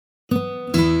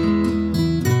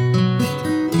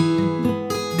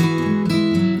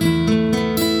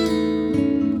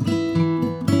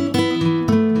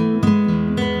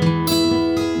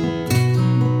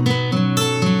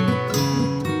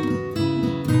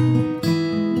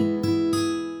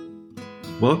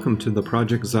Welcome to the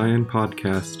Project Zion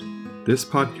podcast. This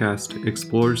podcast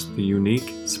explores the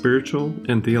unique spiritual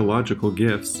and theological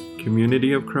gifts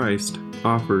Community of Christ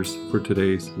offers for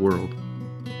today's world.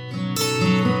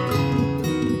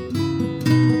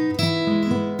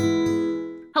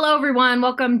 Hello, everyone.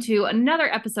 Welcome to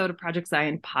another episode of Project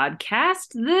Zion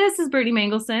podcast. This is Brittany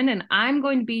Mangelson, and I'm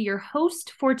going to be your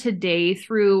host for today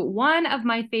through one of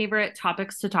my favorite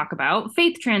topics to talk about,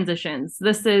 faith transitions.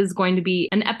 This is going to be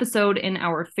an episode in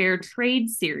our Fair Trade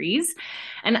series,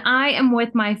 and I am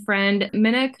with my friend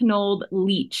Mina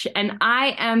Leach, and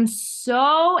I am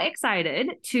so excited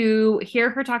to hear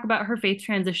her talk about her faith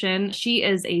transition. She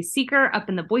is a seeker up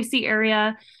in the Boise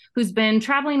area who's been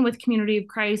traveling with Community of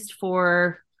Christ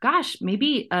for,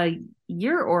 maybe a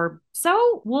year or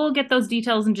so. We'll get those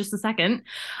details in just a second.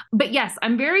 But yes,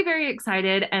 I'm very, very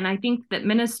excited. And I think that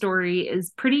Mina's story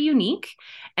is pretty unique.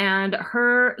 And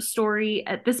her story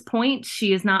at this point,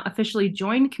 she has not officially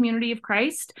joined Community of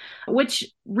Christ, which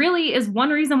really is one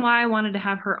reason why I wanted to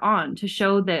have her on, to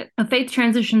show that a faith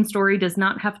transition story does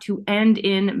not have to end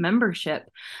in membership,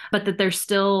 but that there's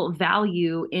still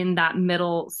value in that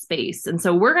middle space. And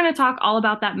so we're going to talk all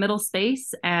about that middle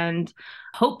space and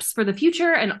hopes for the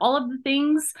future and all of the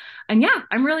things. And yeah,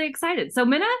 I'm really excited. So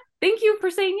Mina, thank you for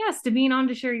saying yes to being on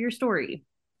to share your story.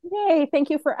 Yay, thank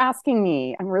you for asking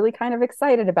me. I'm really kind of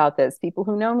excited about this. People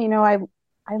who know me know I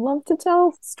love to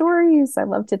tell stories. I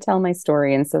love to tell my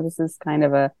story. And so this is kind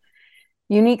of a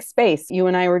unique space. You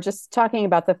and I were just talking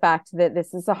about the fact that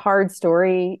this is a hard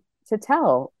story to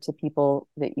tell to people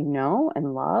that you know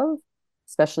and love,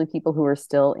 especially people who are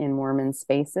still in Mormon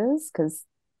spaces, because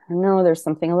I know there's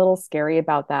something a little scary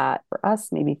about that for us,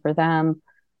 maybe for them.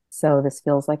 So this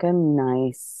feels like a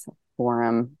nice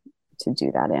forum to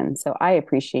do that in. So I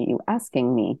appreciate you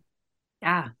asking me.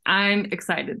 Yeah, I'm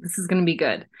excited. This is going to be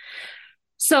good.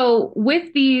 So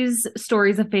with these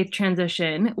stories of faith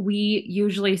transition, we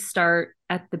usually start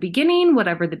at the beginning,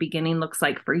 whatever the beginning looks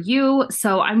like for you.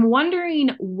 So I'm wondering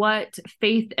what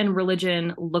faith and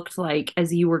religion looked like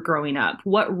as you were growing up.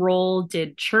 What role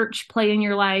did church play in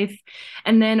your life?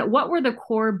 And then what were the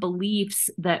core beliefs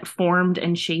that formed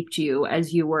and shaped you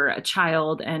as you were a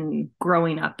child and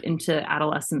growing up into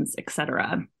adolescence,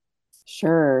 etc.?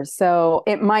 Sure. So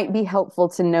it might be helpful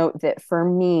to note that for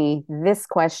me, this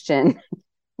question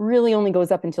really only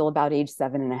goes up until about age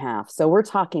 7.5. So we're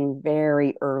talking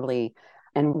very early,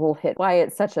 and we'll hit why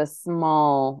it's such a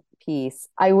small piece.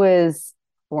 I was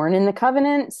born in the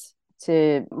covenant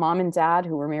to mom and dad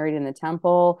who were married in the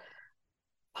temple.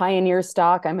 Pioneer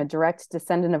stock. I'm a direct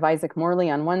descendant of Isaac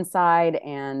Morley on one side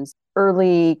and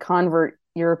early convert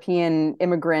European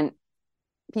immigrant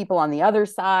people on the other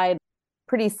side.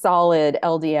 Pretty solid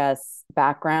LDS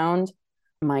background.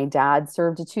 My dad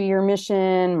served a 2-year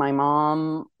mission. My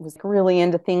mom was really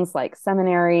into things like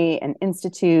seminary and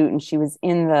institute, and she was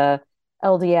in the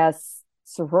LDS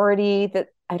sorority that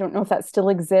I don't know if that still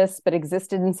exists, but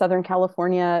existed in Southern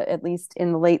California, at least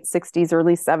in the late 60s,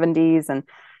 early 70s. And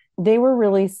they were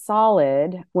really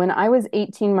solid. When I was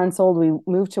 18 months old, we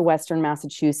moved to Western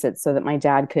Massachusetts so that my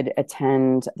dad could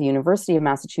attend the University of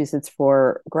Massachusetts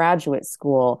for graduate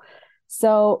school.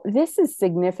 So this is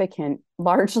significant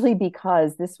largely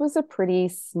because this was a pretty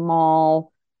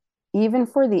small, even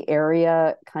for the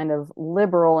area, kind of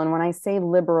liberal. And when I say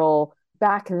liberal,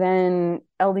 back then,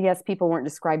 LDS people weren't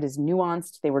described as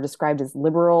nuanced. They were described as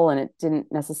liberal, and it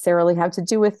didn't necessarily have to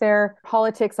do with their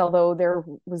politics, although there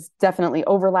was definitely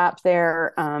overlap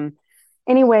there.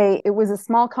 Anyway, it was a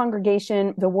small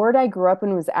congregation. The ward I grew up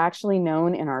in was actually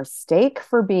known in our stake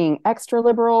for being extra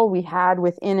liberal. We had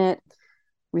within it,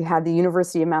 we had the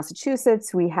University of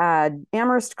Massachusetts, we had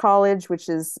Amherst College, which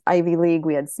is Ivy League,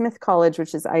 we had Smith College,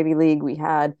 which is Ivy League, we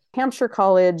had Hampshire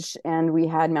College, and we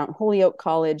had Mount Holyoke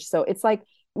College. So it's like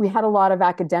we had a lot of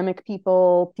academic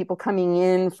people coming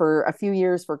in for a few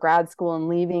years for grad school and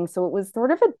leaving. So it was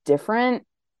sort of a different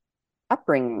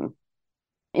upbringing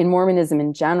in Mormonism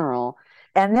in general.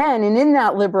 And in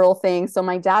that liberal thing, so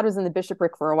my dad was in the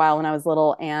bishopric for a while when I was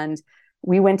little, and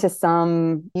we went to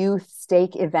some youth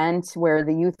stake event where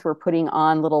the youth were putting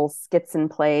on little skits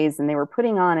and plays, and they were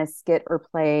putting on a skit or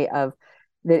play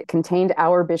that contained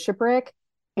our bishopric.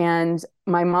 And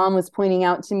my mom was pointing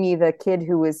out to me the kid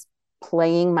who was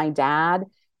playing my dad,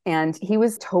 and he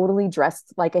was totally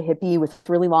dressed like a hippie with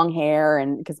really long hair,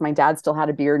 and because my dad still had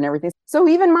a beard and everything. So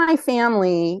even my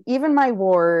family, even my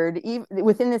ward, even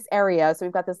within this area, so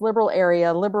we've got this liberal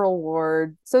area, liberal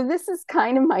ward. So this is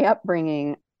kind of my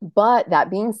upbringing. But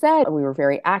that being said, we were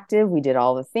very active. We did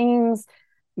all the things.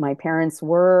 My parents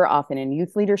were often in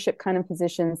youth leadership kind of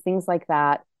positions, things like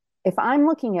that. if I'm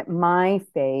looking at my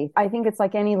faith, I think it's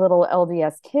like any little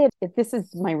LDS kid. If this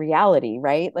is my reality,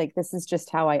 right? Like this is just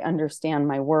how I understand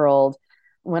my world.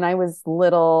 When I was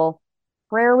little,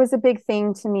 prayer was a big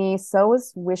thing to me. So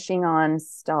was wishing on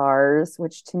stars,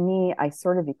 which to me, I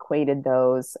sort of equated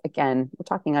those. Again, we're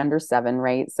talking under 7,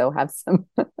 right? So have some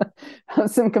have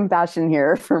some compassion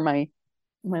here for my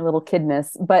little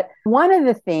kidness. But one of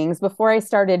the things before I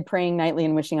started praying nightly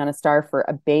and wishing on a star for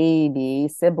a baby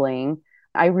sibling,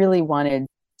 I really wanted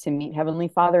to meet Heavenly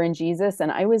Father and Jesus.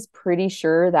 And I was pretty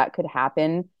sure that could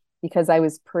happen because I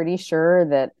was pretty sure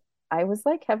that I was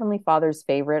like Heavenly Father's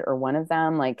favorite or one of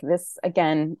them. Like this,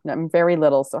 again, I'm very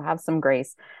little, so have some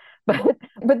grace. But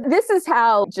this is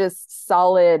how just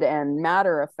solid and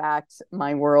matter of fact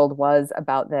my world was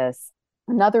about this.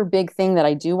 Another big thing that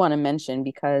I do want to mention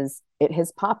because it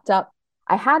has popped up.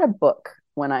 I had a book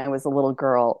when I was a little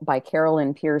girl by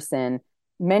Carolyn Pearson.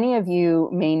 Many of you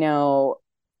may know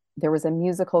there was a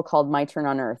musical called My Turn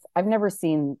on Earth. I've never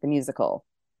seen the musical,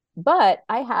 but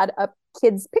I had a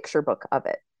kid's picture book of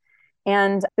it.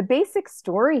 And the basic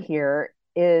story here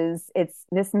is it's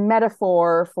this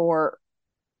metaphor for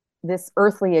this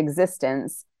earthly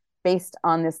existence based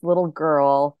on this little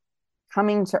girl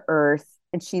coming to Earth.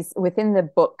 And she's within the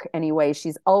book anyway,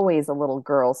 she's always a little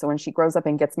girl. So when she grows up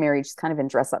and gets married, she's kind of in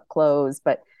dress up clothes,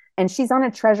 and she's on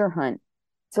a treasure hunt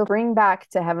to bring back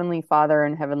to Heavenly Father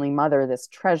and Heavenly Mother this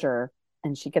treasure.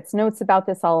 And she gets notes about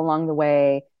this all along the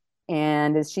way.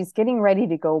 And as she's getting ready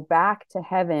to go back to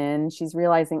heaven, she's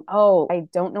realizing, oh, I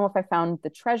don't know if I found the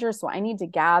treasure. So I need to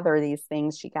gather these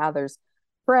things. She gathers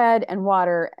bread and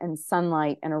water and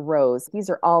sunlight and a rose. These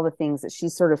are all the things that she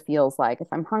sort of feels like if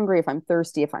I'm hungry, if I'm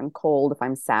thirsty, if I'm cold, if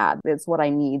I'm sad, it's what I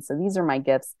need. So these are my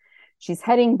gifts. She's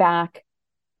heading back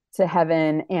to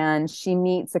heaven and she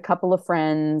meets a couple of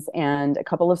friends and a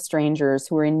couple of strangers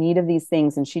who are in need of these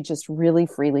things. And she just really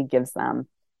freely gives them.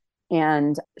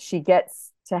 And she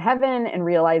gets to heaven and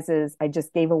realizes, I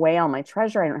just gave away all my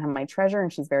treasure. I don't have my treasure.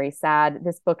 And she's very sad.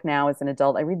 This book now, as an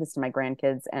adult, I read this to my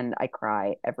grandkids and I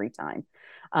cry every time.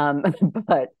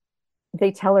 But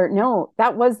they tell her, no,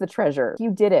 that was the treasure.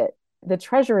 You did it. The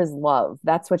treasure is love.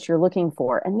 That's what you're looking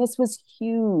for. And this was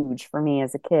huge for me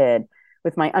as a kid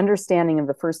with my understanding of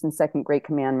the first and second great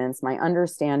commandments, my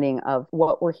understanding of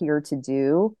what we're here to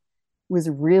do was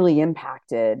really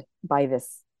impacted by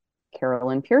this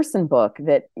Carolyn Pearson book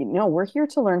that, we're here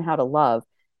to learn how to love.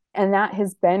 And that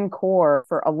has been core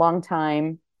for a long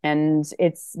time. And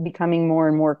it's becoming more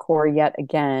and more core yet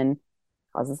again.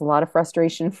 Causes a lot of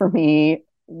frustration for me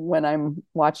when I'm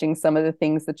watching some of the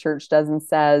things the church does and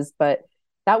says, but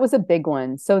that was a big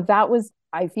one. So that was,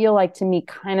 I feel like to me,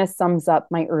 kind of sums up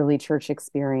my early church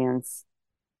experience.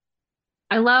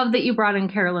 I love that you brought in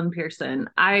Carolyn Pearson.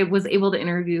 I was able to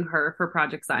interview her for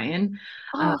Project Zion.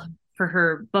 For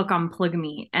her book on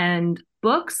polygamy, and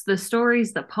books, the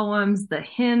stories, the poems, the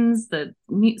hymns, the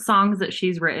songs that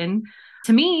she's written.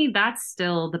 To me, that's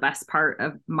still the best part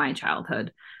of my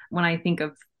childhood. When I think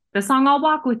of the song I'll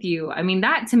Walk With You, I mean,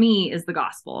 that to me is the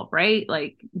gospel, right?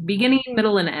 Like beginning,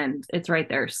 middle, and end. It's right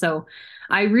there. So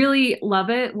I really love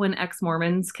it when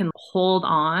ex-Mormons can hold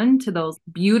on to those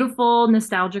beautiful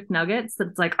nostalgic nuggets that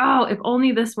it's like, oh, if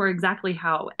only this were exactly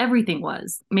how everything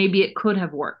was, maybe it could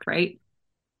have worked, right?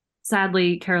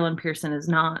 Sadly, Carolyn Pearson is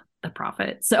not the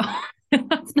prophet. So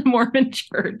that's the Mormon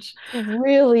church.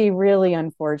 Really, really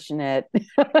unfortunate.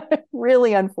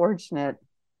 Really unfortunate.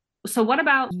 So what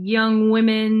about young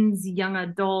women's, young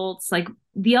adults? Like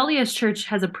the LDS church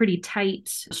has a pretty tight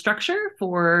structure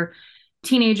for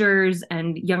teenagers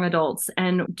and young adults.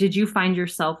 And did you find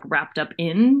yourself wrapped up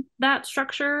in that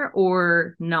structure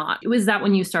or not? Was that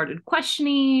when you started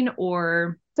questioning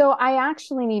or? So I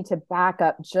actually need to back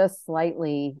up just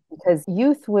slightly because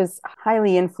youth was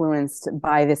highly influenced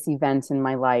by this event in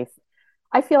my life.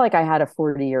 I feel like I had a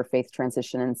 40-year faith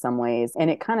transition in some ways, and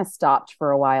it kind of stopped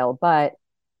for a while. But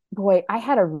boy, I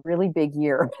had a really big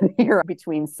year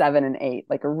between 7 and 8,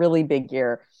 like a really big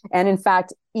year. And in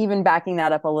fact, even backing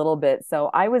that up a little bit.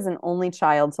 So I was an only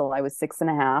child till I was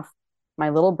 6.5. My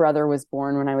little brother was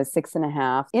born when I was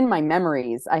 6.5. In my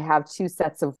memories, I have 2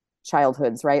 sets of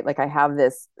childhoods, right? Like I have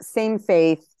this same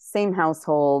faith, same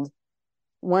household,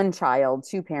 1 child,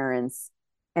 2 parents.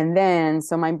 And then,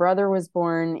 so my brother was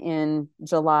born in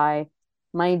July.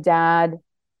 My dad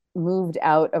moved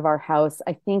out of our house,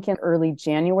 I think in early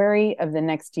January of the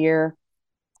next year.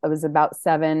 I was about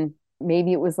 7,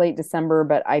 maybe it was late December,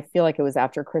 but I feel like it was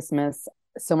after Christmas.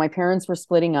 So my parents were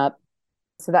splitting up.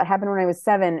 So that happened when I was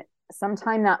 7.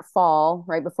 Sometime that fall,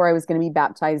 right before I was going to be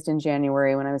baptized in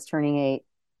January when I was turning 8,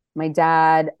 My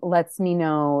dad lets me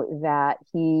know that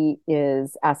he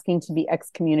is asking to be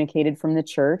excommunicated from the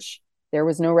church. There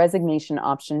was no resignation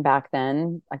option back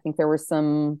then. I think there were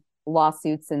some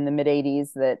lawsuits in the mid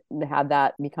 80s that had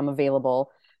that become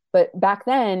available. But back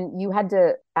then, you had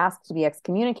to ask to be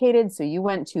excommunicated. So you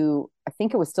went to, I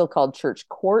think it was still called church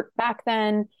court back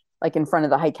then, like in front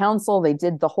of the high council. They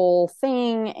did the whole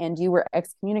thing and you were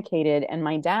excommunicated. And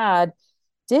my dad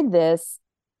did this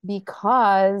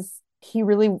because he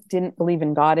really didn't believe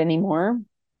in God anymore.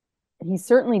 He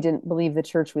certainly didn't believe the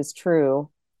church was true.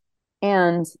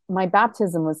 And my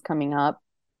baptism was coming up,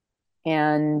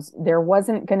 and there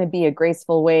wasn't going to be a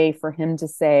graceful way for him to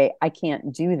say, I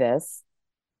can't do this.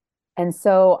 And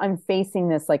so I'm facing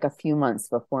this like a few months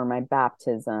before my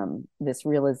baptism, this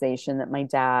realization that my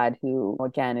dad, who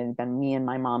again had been me and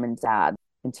my mom and dad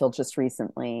until just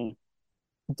recently,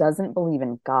 doesn't believe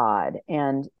in God.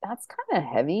 And that's kind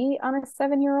of heavy on a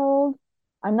 7-year-old.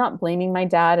 I'm not blaming my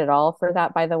dad at all for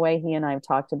that, by the way. He and I have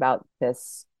talked about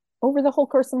this over the whole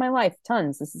course of my life,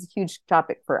 tons. This is a huge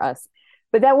topic for us.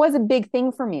 But that was a big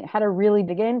thing for me. It had a really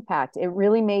big impact. It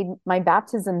really made my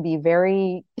baptism be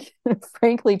very,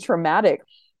 frankly, traumatic,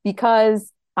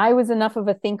 because I was enough of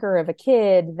a thinker of a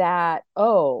kid that,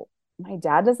 oh, my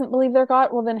dad doesn't believe there's God.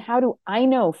 Well, then how do I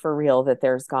know for real that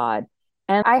there's God?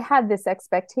 And I had this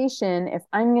expectation, if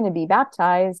I'm going to be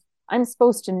baptized, I'm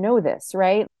supposed to know this,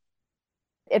 right?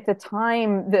 At the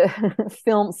time, the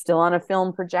film, still on a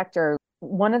film projector,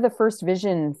 one of the first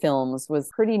Vision films was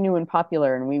pretty new and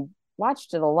popular, and we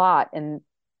watched it a lot. And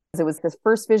it was this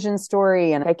first Vision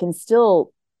story, and I can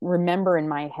still remember in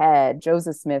my head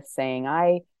Joseph Smith saying,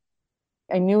 I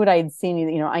knew what I had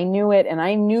seen, I knew it, and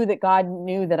I knew that God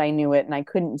knew that I knew it, and I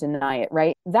couldn't deny it,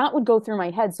 right? That would go through my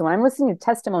head. So when I'm listening to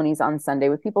testimonies on Sunday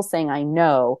with people saying, I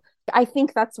know, I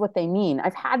think that's what they mean.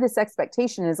 I've had this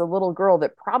expectation as a little girl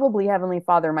that probably Heavenly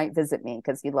Father might visit me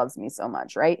because he loves me so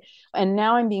much, right? And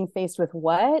now I'm being faced with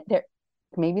what?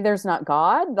 Maybe there's not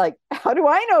God? Like, how do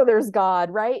I know there's God,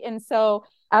 right? And so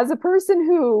as a person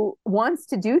who wants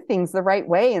to do things the right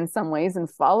way in some ways and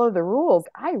follow the rules,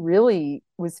 I really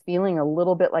was feeling a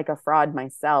little bit like a fraud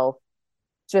myself,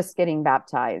 just getting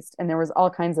baptized. And there was all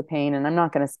kinds of pain. And I'm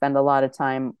not going to spend a lot of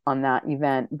time on that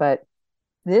event, but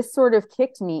this sort of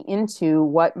kicked me into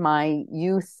what my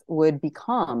youth would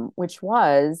become, which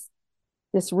was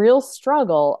this real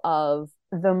struggle of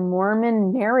the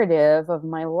Mormon narrative of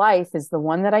my life is the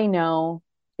one that I know.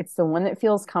 It's the one that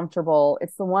feels comfortable.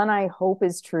 It's the one I hope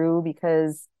is true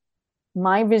because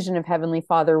my vision of Heavenly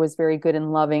Father was very good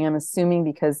and loving. I'm assuming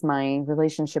because my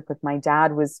relationship with my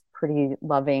dad was pretty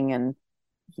loving and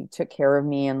he took care of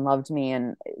me and loved me.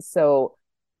 And so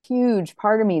huge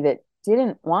part of me that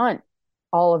didn't want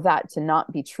all of that to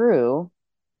not be true.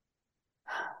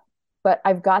 But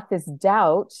I've got this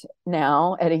doubt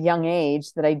now at a young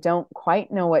age that I don't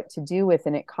quite know what to do with.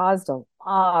 And it caused a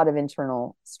lot of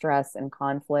internal stress and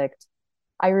conflict.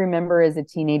 I remember as a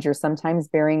teenager sometimes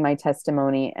bearing my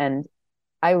testimony, and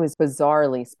I was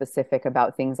bizarrely specific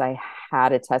about things I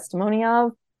had a testimony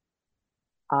of.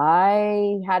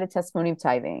 I had a testimony of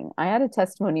tithing. I had a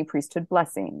testimony of priesthood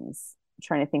blessings. I'm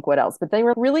trying to think what else, but they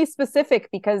were really specific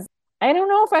because I don't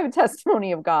know if I have a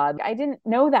testimony of God. I didn't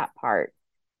know that part.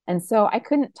 And so I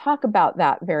couldn't talk about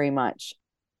that very much.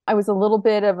 I was a little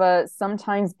bit of a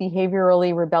sometimes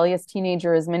behaviorally rebellious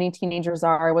teenager, as many teenagers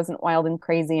are. I wasn't wild and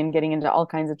crazy and getting into all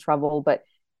kinds of trouble, but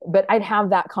I'd have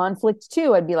that conflict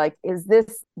too. I'd be like, is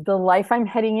this the life I'm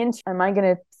heading into? Am I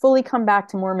going to fully come back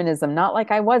to Mormonism? Not like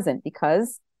I wasn't,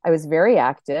 because I was very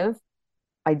active.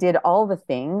 I did all the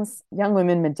things. Young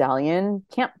Women Medallion.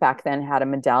 Camp back then had a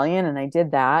medallion, and I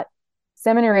did that.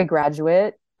 Seminary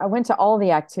graduate. I went to all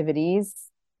the activities.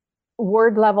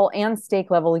 Ward level and stake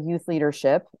level youth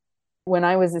leadership. When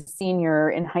I was a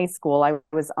senior in high school, I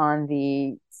was on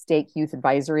the stake youth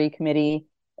advisory committee,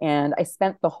 and I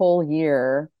spent the whole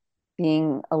year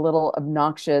being a little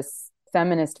obnoxious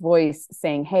feminist voice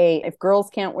saying, hey, if girls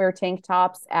can't wear tank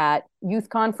tops at youth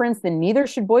conference, then neither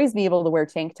should boys be able to wear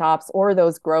tank tops or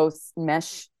those gross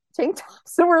mesh tank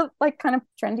tops that were like kind of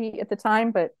trendy at the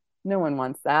time, but no one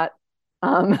wants that.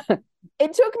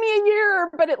 It took me a year,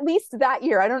 but at least that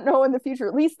year, I don't know in the future,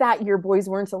 at least that year, boys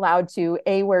weren't allowed to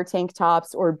A, wear tank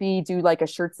tops, or B, do like a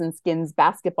shirts and skins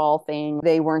basketball thing.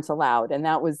 They weren't allowed. And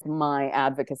that was my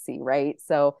advocacy, right?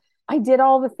 So I did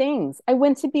all the things. I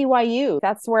went to BYU.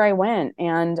 That's where I went.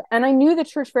 And I knew the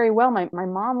church very well. My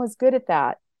mom was good at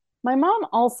that. My mom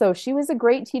also, she was a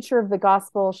great teacher of the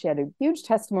gospel. She had a huge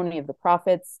testimony of the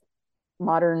prophets,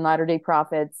 modern Latter-day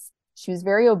prophets. She was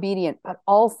very obedient, but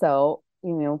also,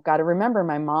 got to remember,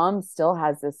 my mom still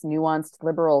has this nuanced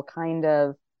liberal kind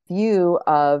of view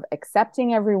of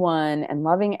accepting everyone and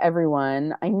loving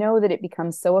everyone. I know that it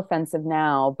becomes so offensive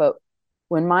now, but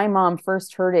when my mom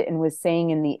first heard it and was saying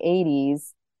in the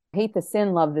 80s, hate the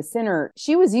sin, love the sinner,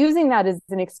 she was using that as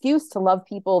an excuse to love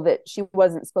people that she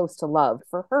wasn't supposed to love.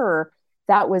 For her,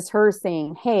 that was her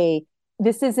saying, hey,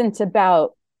 this isn't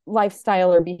about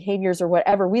lifestyle or behaviors or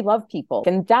whatever. We love people.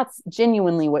 And that's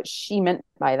genuinely what she meant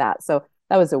by that. So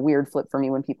that was a weird flip for me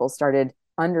when people started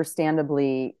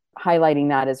understandably highlighting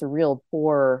that as a real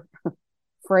poor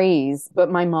phrase,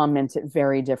 but my mom meant it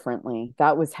very differently.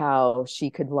 That was how she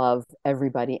could love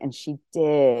everybody, and she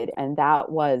did. And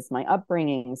that was my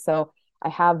upbringing. So I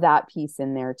have that piece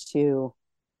in there too.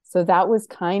 So that was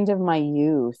kind of my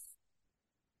youth.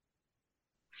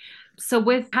 So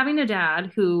with having a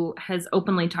dad who has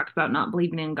openly talked about not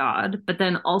believing in God, but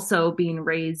then also being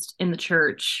raised in the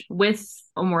church with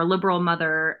a more liberal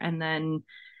mother, and then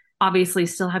obviously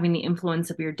still having the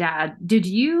influence of your dad, did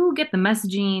you get the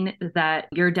messaging that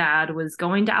your dad was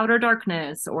going to outer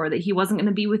darkness or that he wasn't going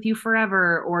to be with you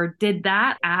forever? Or did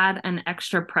that add an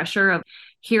extra pressure of,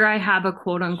 here I have a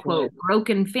quote unquote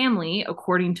broken family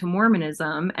according to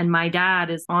Mormonism, and my dad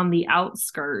is on the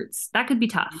outskirts? That could be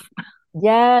tough.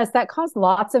 Yes, that caused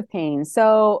lots of pain.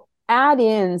 So add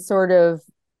in sort of,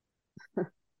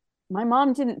 my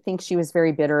mom didn't think she was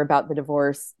very bitter about the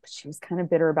divorce, but she was kind of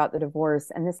bitter about the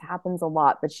divorce. And this happens a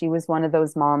lot, but she was one of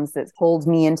those moms that pulled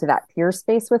me into that peer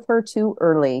space with her too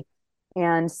early.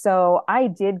 And so I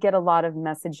did get a lot of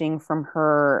messaging from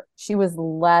her. She was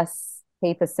less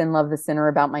hate the sin, love the sinner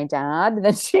about my dad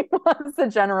than she was the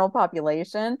general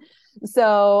population.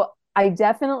 So I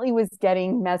definitely was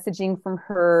getting messaging from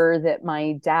her that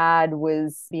my dad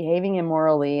was behaving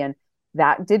immorally, and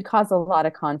that did cause a lot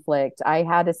of conflict. I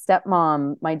had a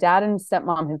stepmom. My dad and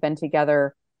stepmom have been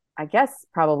together, I guess,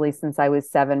 probably since I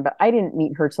was 7, but I didn't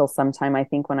meet her till sometime, I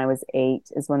think when I was 8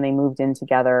 is when they moved in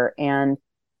together.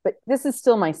 But this is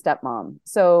still my stepmom.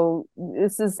 So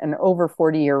this is an over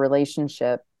 40-year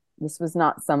relationship. This was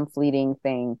not some fleeting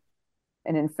thing.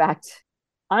 And in fact,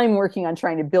 I'm working on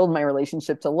trying to build my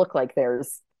relationship to look like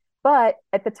theirs. But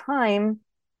at the time,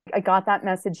 I got that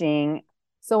messaging.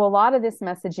 So a lot of this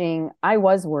messaging, I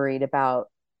was worried about.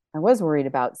 I was worried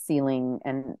about sealing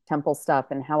and temple stuff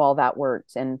and how all that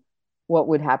worked and what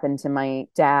would happen to my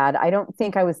dad. I don't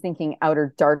think I was thinking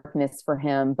outer darkness for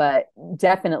him, but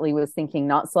definitely was thinking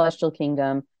not celestial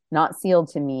kingdom, not sealed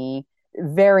to me.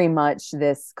 Very much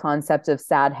this concept of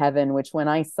sad heaven, which when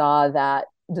I saw that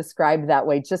described that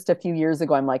way just a few years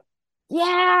ago, I'm like,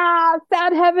 yeah,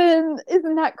 sad heaven.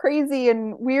 Isn't that crazy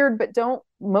and weird? But don't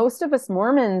most of us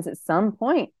Mormons at some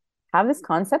point have this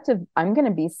concept of, I'm going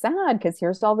to be sad because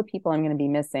here's all the people I'm going to be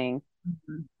missing.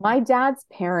 Mm-hmm. My dad's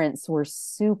parents were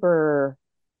super,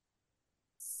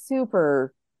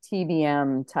 super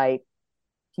TBM type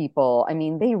people. I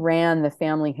mean, they ran the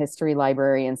family history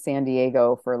library in San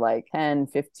Diego for like 10,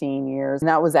 15 years. And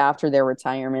that was after their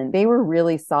retirement. They were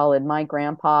really solid. My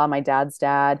grandpa, my dad's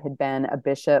dad, had been a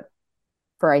bishop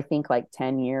for I think like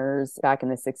 10 years back in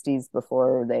the 60s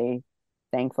before they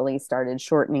thankfully started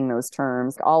shortening those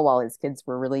terms, all while his kids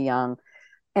were really young.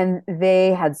 And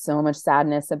they had so much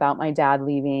sadness about my dad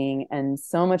leaving and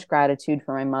so much gratitude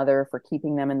for my mother for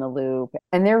keeping them in the loop.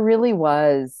 And there really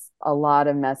was a lot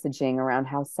of messaging around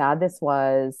how sad this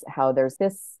was, how there's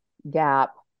this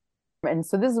gap. And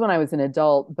so this is when I was an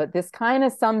adult, but this kind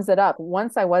of sums it up.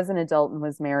 Once I was an adult and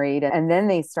was married, and then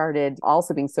they started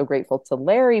also being so grateful to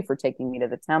Larry for taking me to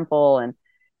the temple, and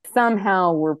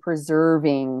somehow were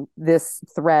preserving this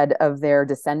thread of their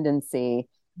descendancy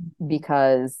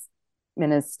because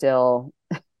Mina's still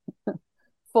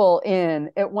full in.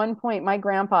 At one point, my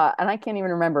grandpa, and I can't even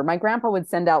remember, my grandpa would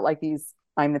send out like these,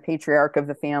 I'm the patriarch of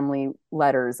the family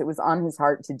letters. It was on his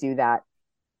heart to do that,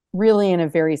 really in a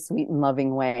very sweet and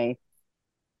loving way.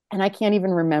 And I can't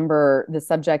even remember the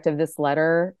subject of this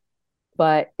letter,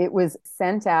 but it was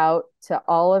sent out to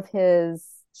all of his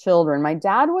children. My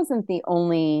dad wasn't the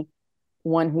only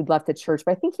one who'd left the church,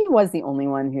 but I think he was the only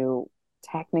one who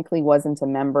technically wasn't a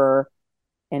member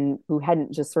and who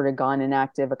hadn't just sort of gone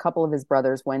inactive. A couple of his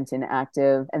brothers went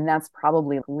inactive, and that's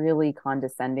probably really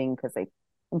condescending because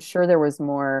I'm sure there was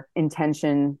more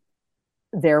intention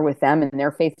there with them and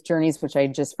their faith journeys, which I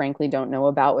just frankly don't know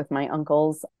about with my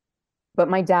uncles. But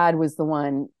my dad was the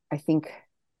one, I think,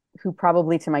 who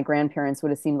probably to my grandparents would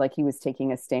have seemed like he was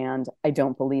taking a stand. I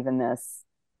don't believe in this.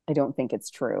 I don't think it's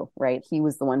true, right? He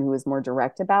was the one who was more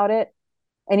direct about it.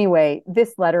 Anyway,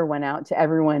 this letter went out to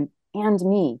everyone and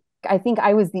me. I think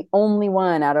I was the only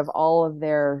one out of all of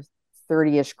their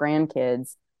 30-ish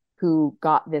grandkids who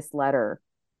got this letter.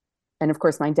 And of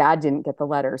course, my dad didn't get the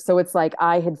letter. So it's like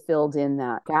I had filled in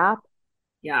that gap.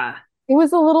 Yeah. It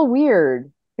was a little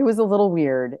weird. It was a little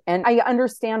weird. And I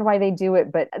understand why they do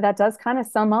it, but that does kind of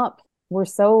sum up. We're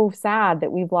so sad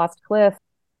that we've lost Cliff,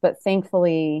 but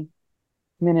thankfully,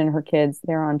 Min and her kids,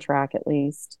 they're on track at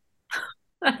least.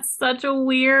 That's such a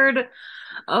weird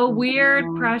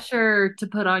pressure to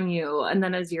put on you. And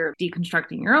then as you're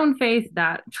deconstructing your own faith,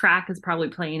 that track is probably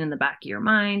playing in the back of your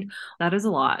mind. That is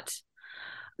a lot.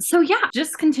 So yeah,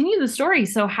 just continue the story.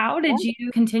 So how Yeah. did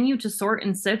you continue to sort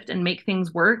and sift and make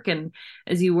things work? And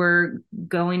as you were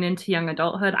going into young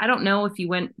adulthood, I don't know if you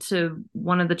went to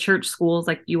one of the church schools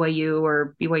like BYU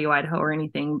or BYU Idaho or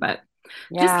anything, but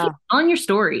just keep Yeah. telling your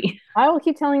story. I will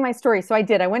keep telling my story. So I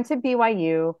did. I went to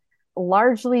BYU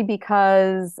largely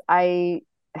because I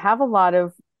have a lot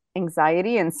of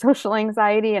anxiety and social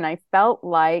anxiety, and I felt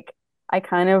like I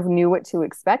kind of knew what to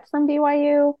expect from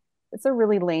BYU. It's a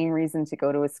really lame reason to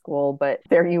go to a school, but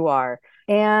there you are.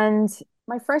 And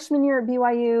my freshman year at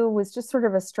BYU was just sort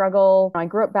of a struggle. I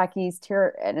grew up back east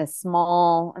here in a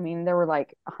small, I mean, there were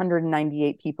like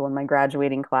 198 people in my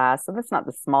graduating class. So that's not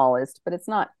the smallest, but it's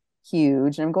not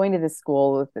huge. And I'm going to this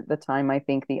school at the time, I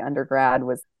think the undergrad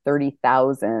was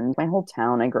 30,000. My whole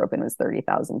town I grew up in was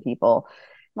 30,000 people.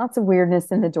 Lots of weirdness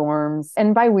in the dorms.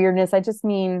 And by weirdness, I just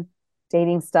mean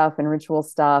dating stuff and ritual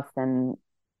stuff. And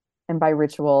by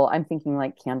ritual, I'm thinking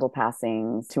like candle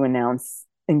passings to announce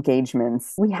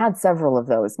engagements. We had several of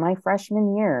those my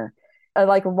freshman year.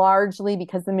 Like largely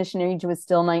because the mission age was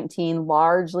still 19,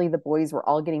 largely the boys were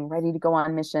all getting ready to go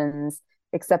on missions,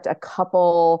 except a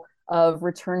couple of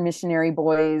return missionary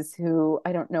boys who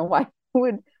I don't know why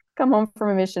would come home from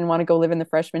a mission, want to go live in the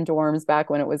freshman dorms back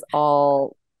when it was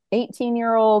all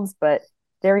 18-year-olds. But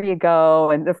there you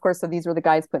go. And of course, so these were the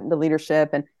guys put into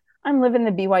leadership. And I'm living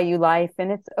the BYU life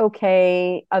and it's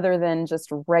okay, other than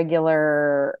just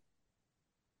regular,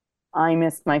 I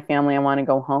miss my family, I want to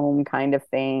go home kind of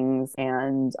things.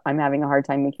 And I'm having a hard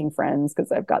time making friends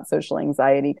because I've got social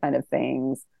anxiety kind of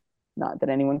things. Not that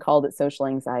anyone called it social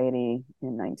anxiety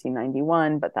in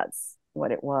 1991, but that's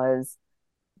what it was.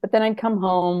 But then I'd come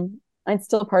home, I'd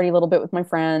still party a little bit with my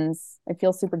friends. I'd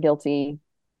feel super guilty.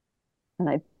 And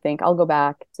I'd think I'll go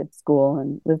back to school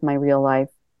and live my real life,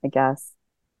 I guess.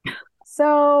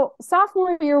 So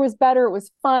sophomore year was better. It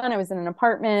was fun. I was in an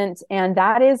apartment, and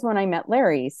that is when I met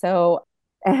Larry. So,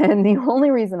 and the only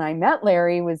reason I met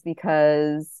Larry was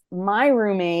because my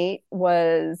roommate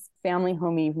was family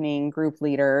home evening group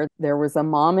leader. There was a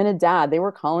mom and a dad. They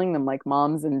were calling them like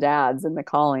moms and dads in the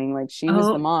calling, like she was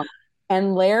the mom.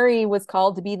 And Larry was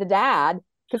called to be the dad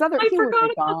because I he would forgot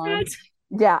have about gone. that.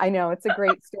 Yeah, I know. It's a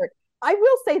great story. I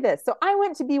will say this. So I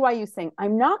went to BYU saying,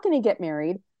 I'm not going to get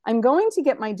married. I'm going to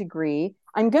get my degree.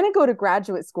 I'm going to go to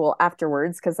graduate school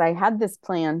afterwards because I had this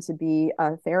plan to be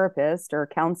a therapist or a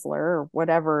counselor or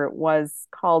whatever it was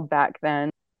called back then.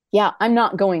 Yeah, I'm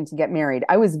not going to get married.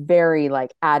 I was very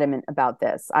like adamant about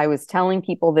this. I was telling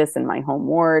people this in my home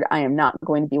ward. I am not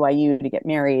going to BYU to get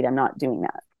married. I'm not doing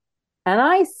that. And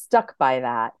I stuck by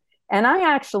that. And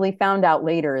I actually found out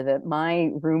later that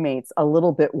my roommates a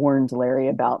little bit warned Larry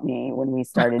about me when we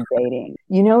started dating.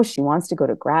 You know, she wants to go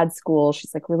to grad school.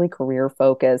 She's like really career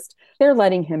focused. They're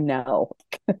letting him know.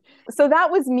 So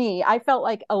that was me. I felt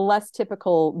like a less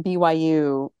typical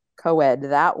BYU co-ed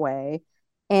that way.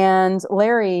 And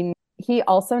Larry, he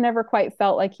also never quite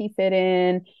felt like he fit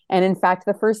in. And in fact,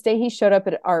 the first day he showed up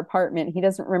at our apartment, he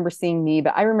doesn't remember seeing me,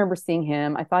 but I remember seeing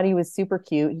him. I thought he was super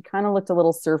cute. He kind of looked a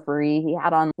little surfery. He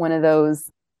had on one of those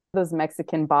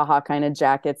Mexican Baja kind of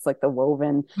jackets, like the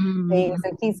woven things.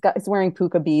 And he's wearing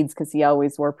puka beads because he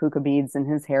always wore puka beads, and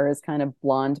his hair is kind of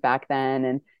blonde back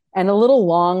then and a little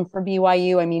long for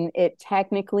BYU. I mean, it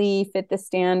technically fit the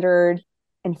standard,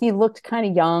 and he looked kind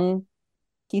of young.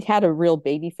 He had a real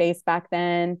baby face back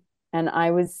then. And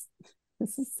I was,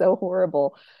 this is so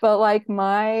horrible, but like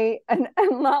and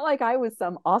not like I was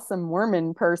some awesome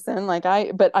Mormon person,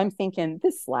 but I'm thinking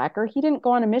this slacker, he didn't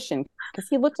go on a mission because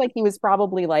he looked like he was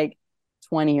probably like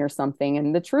 20 or something.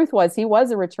 And the truth was he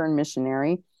was a return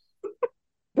missionary,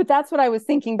 but that's what I was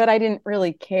thinking, but I didn't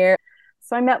really care.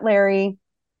 So I met Larry.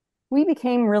 We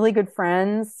became really good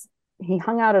friends. He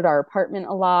hung out at our apartment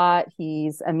a lot.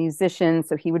 He's a musician,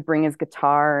 so he would bring his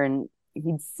guitar and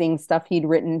he'd sing stuff he'd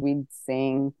written. We'd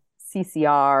sing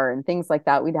CCR and things like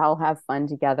that. We'd all have fun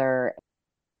together.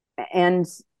 And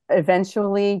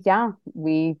eventually, yeah,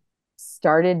 we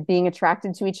started being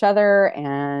attracted to each other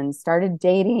and started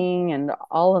dating and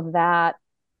all of that.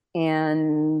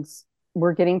 And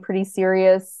we're getting pretty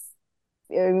serious.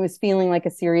 It was feeling like a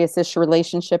serious-ish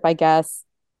relationship, I guess.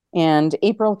 And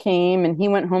April came and he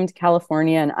went home to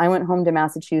California and I went home to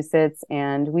Massachusetts,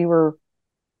 and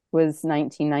was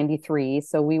 1993.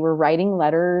 So we were writing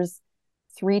letters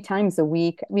 3 times a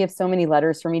week. We have so many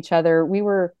letters from each other. We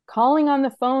were calling on the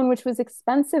phone, which was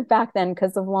expensive back then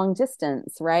because of long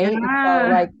distance, right? And so Yeah.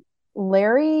 like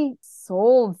Larry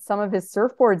sold some of his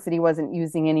surfboards that he wasn't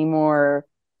using anymore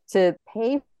to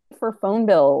pay for phone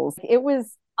bills. It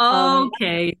was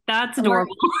Okay, that's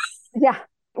adorable. yeah.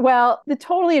 Well, the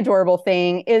totally adorable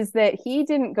thing is that he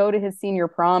didn't go to his senior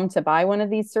prom to buy one of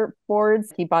these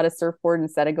surfboards. He bought a surfboard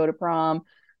instead of go to prom.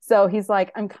 So he's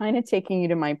like, I'm kind of taking you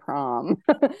to my prom.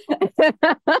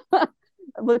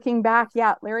 Looking back,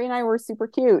 yeah, Larry and I were super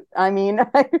cute. I mean,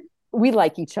 we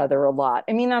like each other a lot.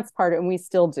 I mean, that's part of it, and we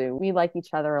still do. We like each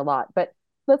other a lot. But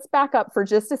let's back up for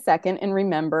just a second and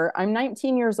remember, I'm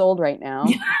 19 years old right now.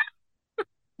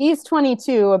 He's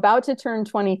 22, about to turn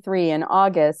 23 in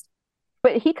August.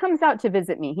 But he comes out to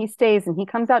visit me. He stays and he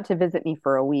comes out to visit me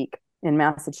for a week in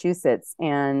Massachusetts.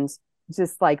 And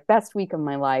just like best week of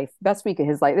my life, best week of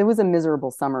his life. It was a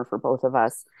miserable summer for both of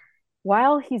us.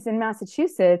 While he's in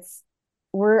Massachusetts,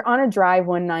 we're on a drive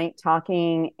one night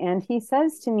talking, and he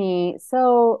says to me,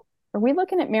 so are we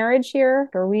looking at marriage here?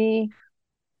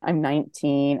 I'm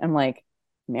 19. I'm like,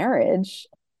 marriage?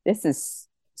 This is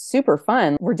super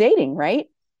fun. We're dating, right?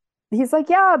 He's like,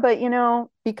 yeah, but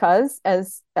because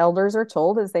as elders are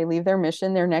told, as they leave their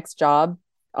mission, their next job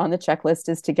on the checklist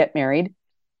is to get married.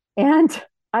 And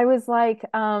I was like,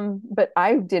 but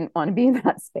I didn't want to be in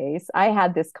that space. I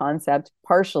had this concept,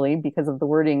 partially because of the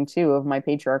wording too of my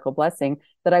patriarchal blessing,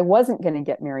 that I wasn't going to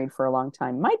get married for a long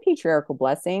time. My patriarchal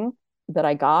blessing that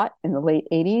I got in the late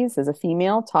 80s as a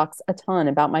female talks a ton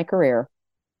about my career.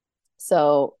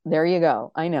 So there you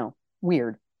go. I know,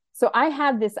 weird. So I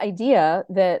had this idea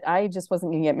that I just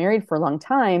wasn't going to get married for a long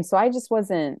time. So I just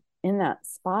wasn't in that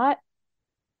spot.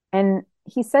 And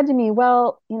he said to me,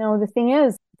 well, the thing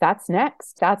is, that's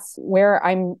next. That's where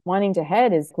I'm wanting to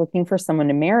head, is looking for someone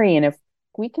to marry. And if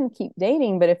we can keep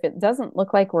dating, but if it doesn't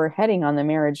look like we're heading on the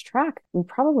marriage track, we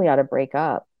probably ought to break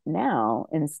up now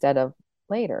instead of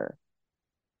later.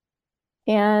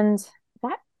 And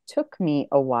that took me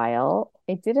a while.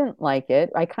 I didn't like it.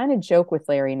 I kind of joke with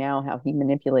Larry now how he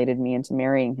manipulated me into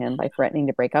marrying him by threatening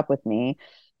to break up with me.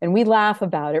 And we laugh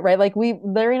about it, right? Like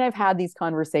Larry and I've had these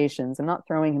conversations. I'm not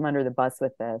throwing him under the bus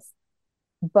with this,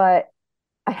 but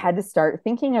I had to start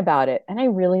thinking about it. And I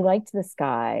really liked this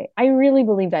guy. I really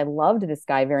believed I loved this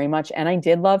guy very much. And I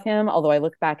did love him. Although I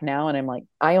look back now and I'm like,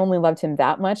 I only loved him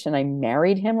that much. And I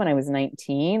married him when I was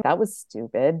 19. That was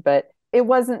stupid, but it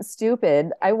wasn't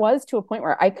stupid. I was to a point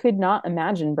where I could not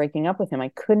imagine breaking up with him. I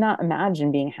could not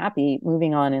imagine being happy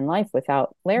moving on in life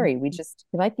without Larry. We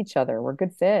like each other. We're a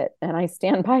good fit. And I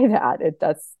stand by that.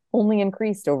 That's only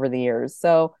increased over the years.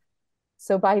 So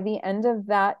by the end of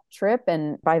that trip,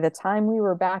 and by the time we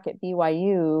were back at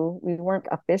BYU, we weren't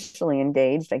officially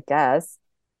engaged, I guess,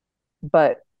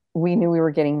 but we knew we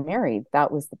were getting married.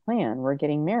 That was the plan. We're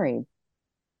getting married.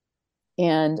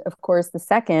 And of course, the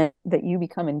second that you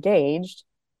become engaged,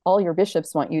 all your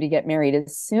bishops want you to get married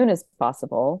as soon as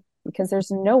possible, because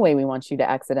there's no way we want you to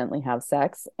accidentally have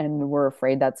sex. And we're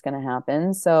afraid that's going to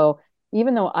happen. So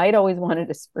even though I'd always wanted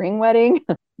a spring wedding,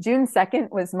 June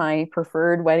 2nd was my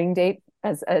preferred wedding date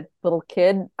as a little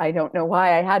kid. I don't know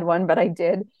why I had one, but I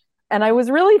did. And I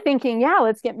was really thinking, yeah,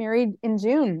 let's get married in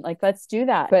June. Like, let's do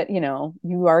that. But,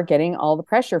 you are getting all the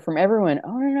pressure from everyone.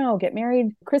 Oh, no, get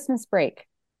married Christmas break.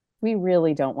 We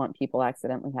really don't want people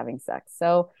accidentally having sex.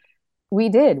 So we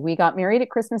did. We got married at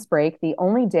Christmas break. The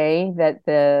only day that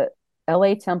the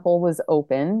LA temple was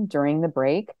open during the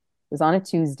break was on a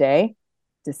Tuesday,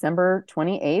 December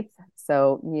 28th.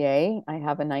 So yay, I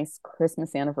have a nice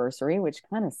Christmas anniversary, which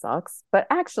kind of sucks. But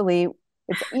actually,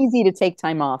 it's easy to take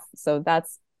time off. So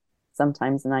that's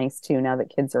sometimes nice too, now that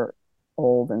kids are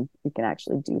old and we can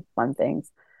actually do fun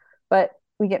things. But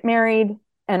we get married,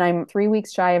 and I'm 3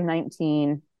 weeks shy of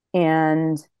 19.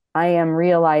 And I am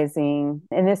realizing,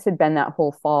 and this had been that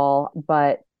whole fall,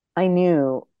 but I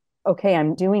knew, okay,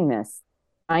 I'm doing this.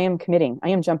 I am committing.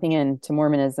 I am jumping into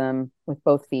Mormonism with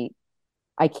both feet.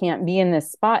 I can't be in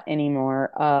this spot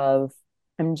anymore of,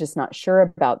 I'm just not sure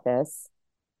about this.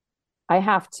 I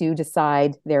have to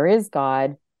decide there is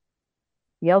God.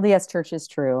 The LDS church is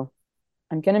true.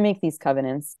 I'm going to make these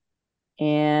covenants,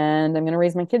 and I'm going to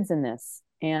raise my kids in this.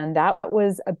 And that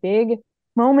was a big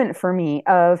moment for me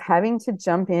of having to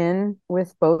jump in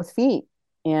with both feet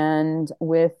and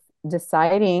with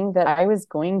deciding that I was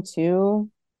going to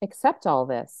accept all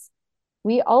this.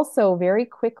 We also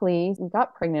we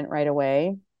got pregnant right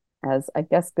away, as I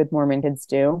guess good Mormon kids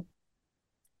do,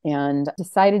 and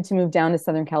decided to move down to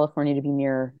Southern California to be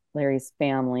near Larry's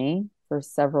family for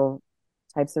several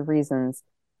types of reasons.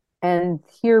 And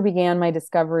here began my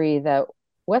discovery that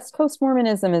West Coast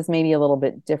Mormonism is maybe a little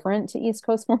bit different to East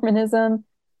Coast Mormonism.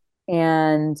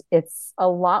 And it's a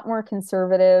lot more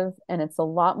conservative and it's a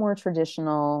lot more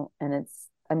traditional. And it's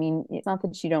not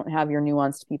that you don't have your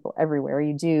nuanced people everywhere,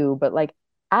 you do, but like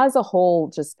as a whole,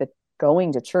 just the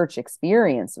going to church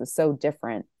experience was so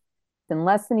different. In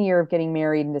less than a year of getting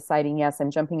married and deciding, yes,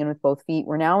 I'm jumping in with both feet,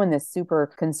 we're now in this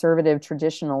super conservative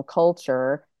traditional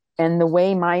culture. And the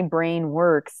way my brain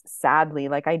works, sadly,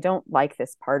 like I don't like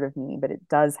this part of me, but it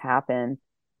does happen,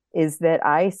 is that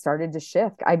I started to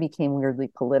shift. I became weirdly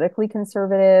politically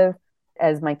conservative.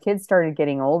 As my kids started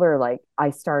getting older, like I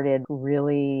started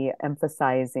really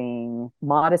emphasizing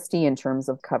modesty in terms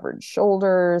of covered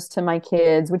shoulders to my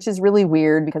kids, which is really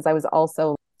weird because I was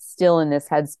also still in this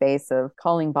headspace of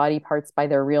calling body parts by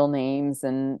their real names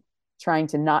and trying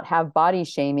to not have body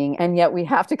shaming. And yet we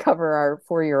have to cover our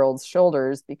 4-year-old's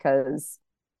shoulders because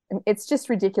it's just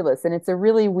ridiculous. And it's a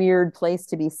really weird place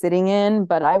to be sitting in,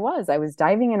 but I was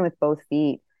diving in with both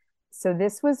feet. So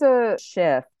this was a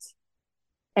shift.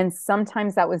 And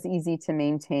sometimes that was easy to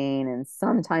maintain and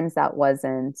sometimes that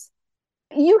wasn't.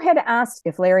 You had asked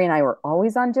if Larry and I were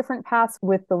always on different paths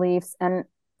with beliefs. And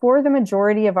for the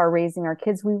majority of our raising our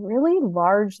kids, we really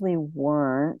largely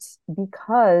weren't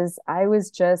because I was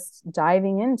just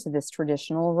diving into this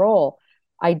traditional role.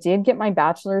 I did get my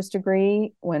bachelor's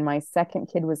degree when my second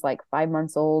kid was like 5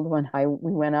 months old when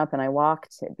we went up and I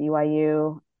walked at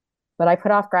BYU, but I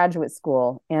put off graduate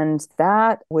school and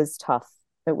that was tough.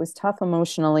 It was tough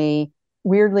emotionally.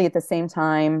 Weirdly, at the same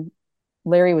time,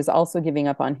 Larry was also giving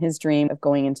up on his dream of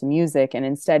going into music. And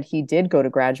instead, he did go to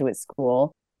graduate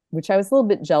school, which I was a little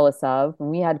bit jealous of. And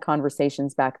we had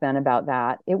conversations back then about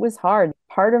that. It was hard.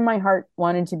 Part of my heart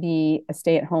wanted to be a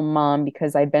stay-at-home mom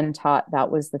because I'd been taught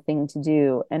that was the thing to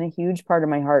do. And a huge part of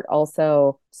my heart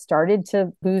also started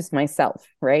to lose myself,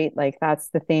 right? Like that's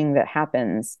the thing that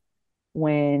happens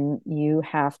when you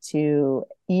have to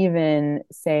even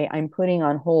say, I'm putting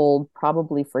on hold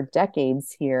probably for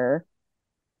decades here,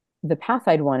 the path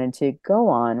I'd wanted to go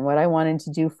on, what I wanted to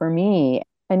do for me.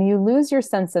 And you lose your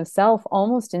sense of self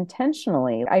almost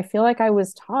intentionally. I feel like I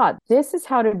was taught this is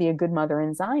how to be a good mother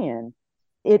in Zion.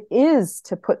 It is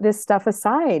to put this stuff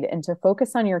aside and to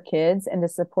focus on your kids and to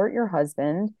support your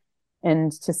husband and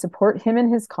to support him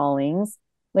in his callings.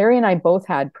 Larry and I both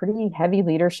had pretty heavy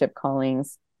leadership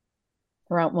callings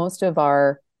throughout most of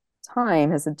our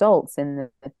time as adults in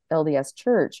the LDS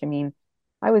church. I mean,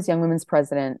 I was young women's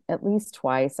president at least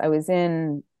twice. I was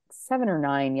in 7 or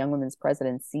 9 young women's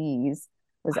presidencies,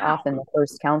 was often the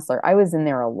first counselor. I was in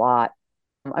there a lot.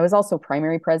 I was also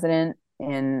primary president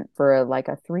for a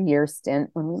 3-year stint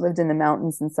when we lived in the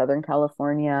mountains in Southern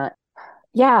California.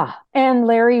 Yeah. And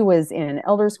Larry was in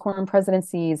elders quorum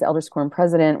presidencies, elders quorum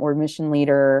president or mission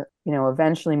leader.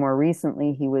 Eventually, more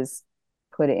recently, he was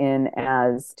put in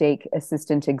as stake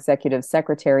assistant executive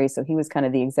secretary. So he was kind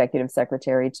of the executive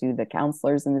secretary to the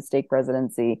counselors in the stake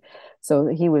presidency. So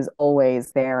he was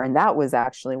always there. And that was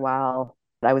actually while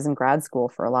I was in grad school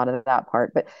for a lot of that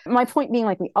part. But my point being,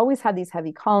 we always had these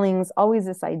heavy callings, always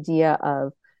this idea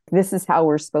of this is how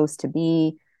we're supposed to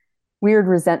be. Weird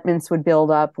resentments would build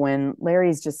up when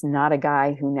Larry's just not a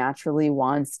guy who naturally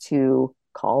wants to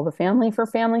call the family for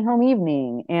family home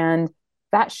evening. And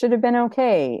that should have been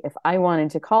okay if I wanted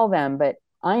to call them, but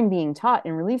I'm being taught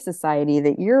in Relief Society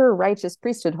that your righteous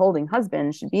priesthood holding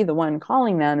husband should be the one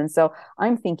calling them. And so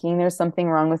I'm thinking there's something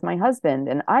wrong with my husband.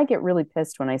 And I get really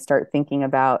pissed when I start thinking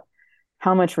about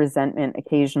how much resentment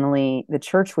occasionally the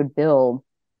church would build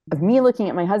of me looking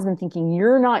at my husband thinking,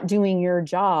 you're not doing your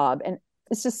job. And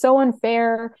it's just so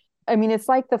unfair. I mean, it's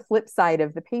like the flip side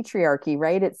of the patriarchy,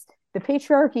 right? The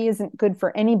patriarchy isn't good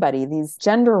for anybody. These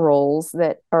gender roles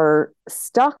that are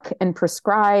stuck and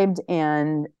prescribed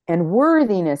and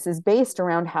worthiness is based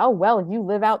around how well you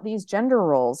live out these gender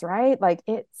roles, right?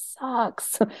 It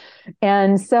sucks.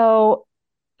 And so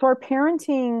for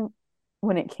parenting,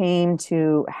 when it came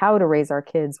to how to raise our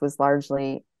kids, was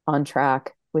largely on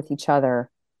track with each other.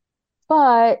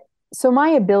 But so my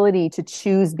ability to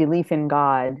choose belief in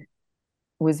God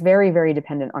was very, very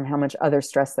dependent on how much other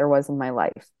stress there was in my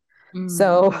life.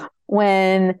 So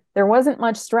when there wasn't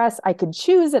much stress, I could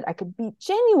choose it. I could be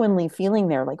genuinely feeling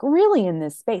there, really in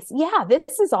this space. Yeah,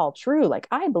 this is all true.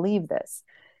 I believe this.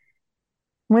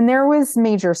 When there was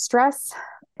major stress,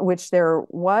 which there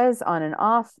was on and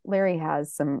off, Larry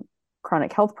has some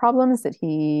chronic health problems that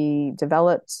he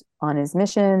developed on his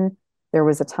mission. There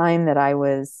was a time that I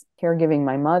was caregiving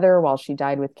my mother while she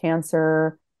died with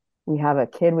cancer. We have a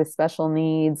kid with special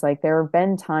needs. There have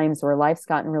been times where life's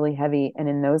gotten really heavy. And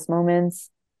in those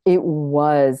moments, It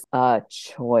was a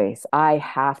choice. I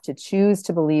have to choose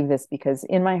to believe this because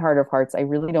in my heart of hearts, I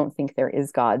really don't think there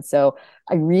is God. So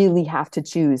I really have to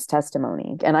choose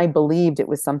testimony. And I believed it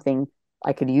was something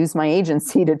I could use my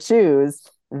agency to choose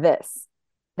this.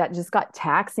 That just got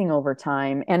taxing over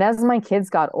time. And as my kids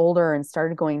got older and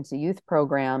started going to youth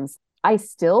programs, I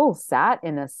still sat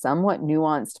in a somewhat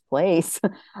nuanced place.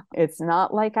 It's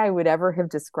not like I would ever have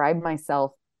described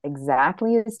myself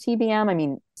exactly as TBM. I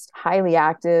mean, highly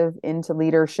active, into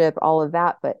leadership, all of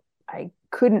that, but I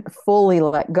couldn't fully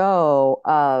let go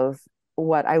of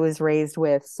what I was raised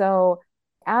with. So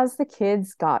as the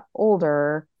kids got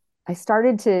older, I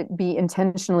started to be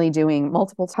intentionally doing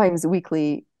multiple times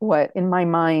weekly what in my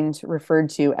mind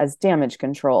referred to as damage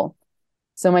control.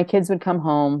 So my kids would come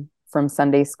home from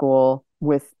Sunday school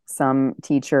with some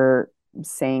teacher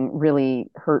saying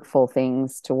really hurtful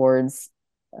things towards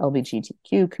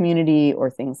LGBTQ community or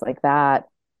things like that.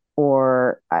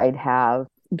 Or I'd have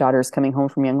daughters coming home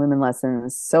from young women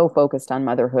lessons so focused on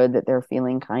motherhood that they're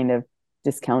feeling kind of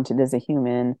discounted as a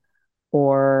human,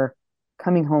 or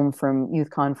coming home from youth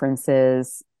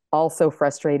conferences also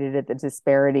frustrated at the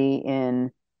disparity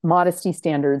in modesty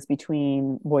standards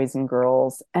between boys and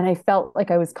girls. And I felt like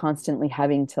I was constantly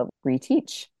having to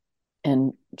reteach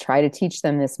and try to teach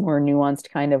them this more nuanced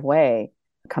kind of way.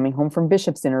 Coming home from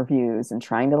bishops' interviews and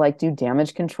trying to like do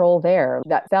damage control there.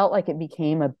 That felt like it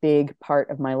became a big part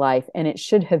of my life. And it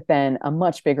should have been a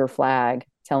much bigger flag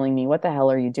telling me, what the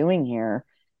hell are you doing here?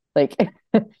 Like,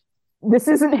 this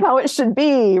isn't how it should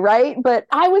be, right? But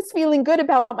I was feeling good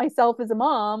about myself as a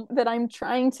mom that I'm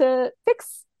trying to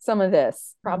fix some of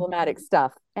this problematic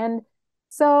stuff. And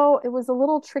so it was a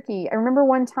little tricky. I remember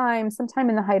one time, sometime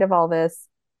in the height of all this,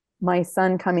 my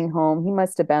son coming home, he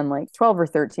must have been like 12 or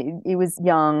 13. He was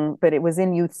young, but it was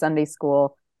in youth Sunday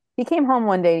school. He came home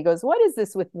one day, he goes, "What is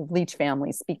this with the Leach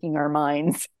family speaking our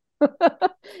minds?" And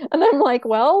I'm like,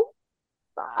 well,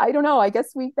 I don't know. I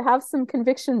guess we have some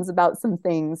convictions about some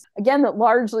things. Again, that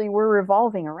largely were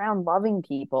revolving around loving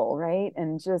people, right?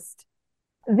 And just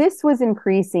this was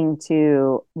increasing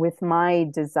too with my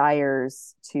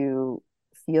desires to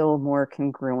feel more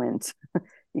congruent.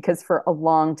 Because for a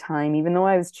long time, even though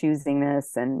I was choosing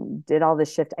this and did all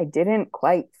this shift, I didn't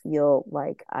quite feel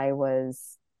like I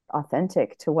was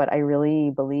authentic to what I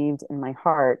really believed in my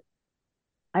heart.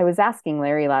 I was asking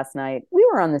Larry last night, we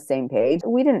were on the same page.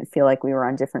 We didn't feel like we were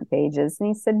on different pages. And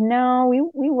he said, no,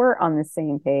 we were on the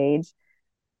same page.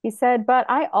 He said, but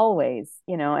I always,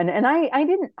 and I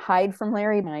didn't hide from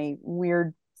Larry my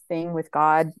weird thing with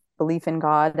God, belief in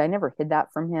God. I never hid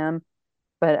that from him.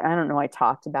 But I don't know, I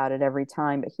talked about it every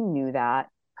time, but he knew that.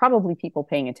 Probably people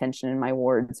paying attention in my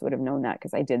wards would have known that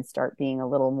because I did start being a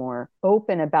little more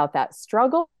open about that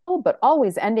struggle, but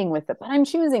always ending with but I'm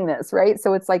choosing this, right?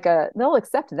 So it's like they'll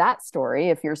accept that story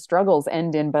if your struggles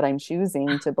end in, but I'm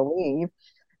choosing to believe,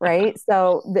 right?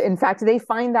 So in fact, they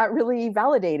find that really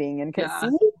validating and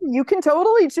see, you can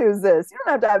totally choose this. You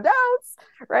don't have to have doubts,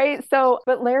 right? So,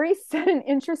 but Larry said an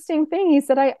interesting thing. He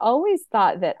said, I always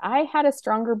thought that I had a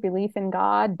stronger belief in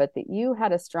God, but that you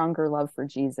had a stronger love for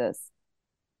Jesus.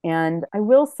 And I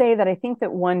will say that I think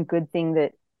that one good thing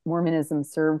that Mormonism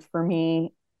served for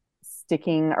me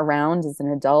sticking around as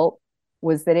an adult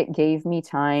was that it gave me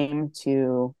time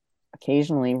to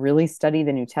occasionally really study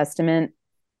the New Testament,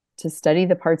 to study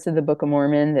the parts of the Book of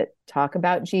Mormon that talk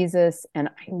about Jesus. And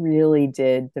I really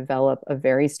did develop a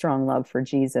very strong love for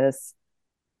Jesus,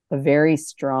 a very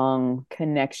strong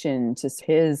connection to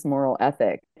his moral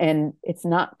ethic. And it's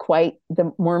not quite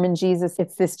the Mormon Jesus.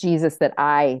 It's this Jesus that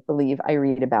I believe I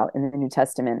read about in the New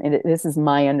Testament. And this is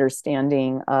my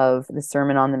understanding of the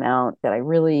Sermon on the Mount that I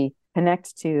really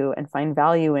connect to and find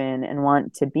value in and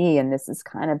want to be. And this is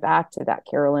kind of back to that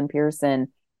Carolyn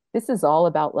Pearson. This is all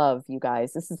about love, you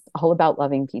guys. This is all about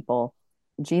loving people.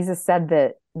 Jesus said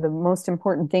that the most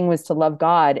important thing was to love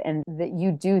God, and that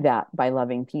you do that by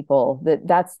loving people.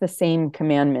 That's the same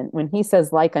commandment. When he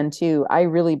says like unto, I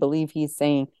really believe he's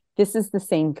saying this is the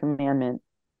same commandment.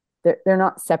 They're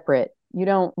not separate. You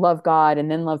don't love God and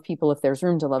then love people if there's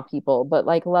room to love people, but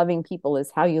like loving people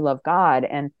is how you love God.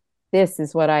 And this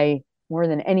is what I, more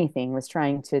than anything, was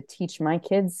trying to teach my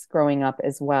kids growing up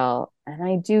as well. And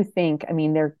I do think, I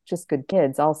mean, they're just good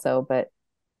kids also, but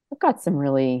I've got some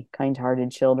really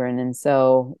kind-hearted children. And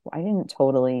so I didn't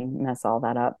totally mess all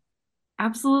that up.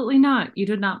 Absolutely not. You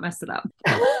did not mess it up.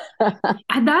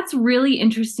 And that's really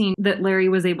interesting that Larry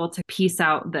was able to piece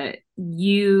out that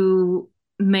you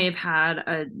may have had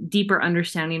a deeper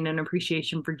understanding and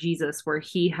appreciation for Jesus, where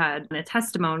he had a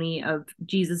testimony of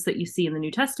Jesus that you see in the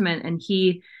New Testament, and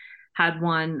he had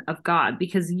one of God.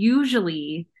 Because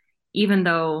usually even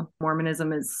though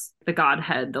Mormonism is the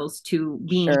Godhead, those two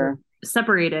being Sure.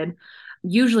 separated,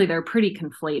 usually they're pretty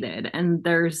conflated. And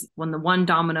there's when the one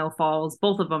domino falls,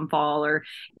 both of them fall, or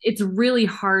it's really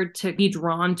hard to be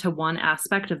drawn to one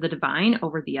aspect of the divine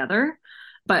over the other.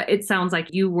 But it sounds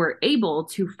like you were able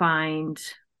to find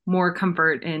more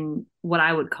comfort in what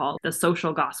I would call the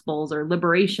social gospels or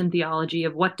liberation theology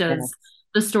of what does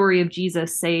the story of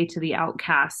Jesus say to the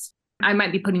outcast. I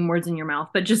might be putting words in your mouth,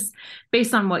 but just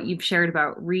based on what you've shared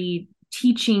about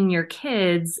reteaching your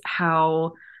kids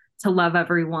how to love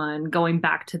everyone, going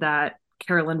back to that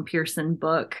Carolyn Pearson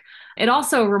book. It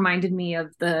also reminded me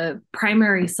of the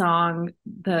primary song,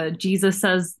 the Jesus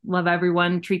says, love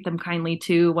everyone, treat them kindly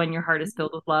too. When your heart is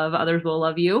filled with love, others will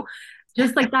love you.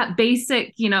 Just like that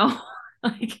basic,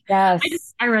 like Yes.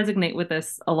 I resonate with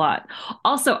this a lot.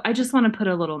 Also, I just want to put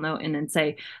a little note in and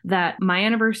say that my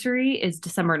anniversary is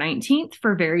December 19th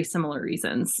for very similar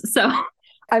reasons. So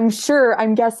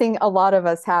I'm guessing a lot of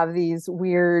us have these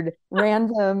weird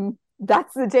random,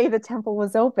 that's the day the temple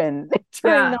was open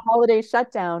during yeah. the holiday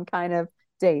shutdown kind of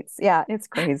dates. Yeah, it's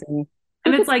crazy.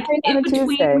 And Who it's gets like married on in a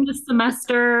Tuesday? between the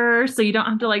semester, so you don't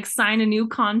have to like sign a new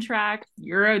contract.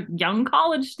 You're a young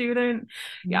college student.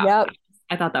 Yeah. Yep.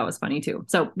 I thought that was funny too.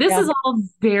 So this Yeah. is all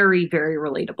very, very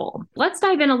relatable. Let's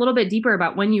dive in a little bit deeper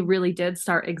about when you really did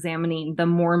start examining the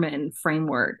Mormon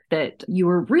framework, that you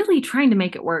were really trying to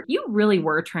make it work. You really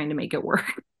were trying to make it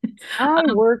work. I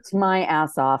worked my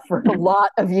ass off for a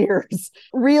lot of years,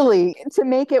 really, to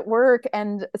make it work.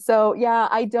 And so, yeah,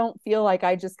 I don't feel like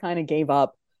I just kind of gave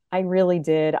up. I really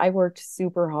did. I worked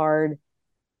super hard.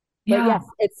 But Yeah. yes,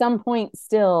 at some point,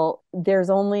 still, there's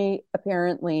only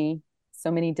apparently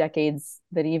so many decades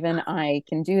that even I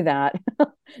can do that.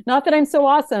 Not that I'm so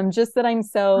awesome, just that I'm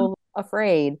so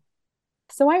afraid.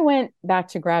 So I went back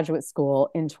to graduate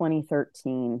school in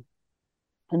 2013.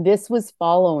 And this was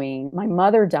following my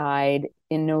mother died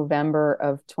in November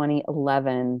of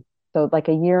 2011. So, like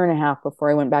a year and a half before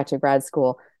I went back to grad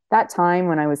school. That time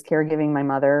when I was caregiving my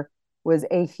mother was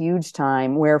a huge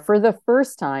time where, for the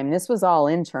first time, this was all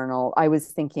internal. I was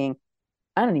thinking,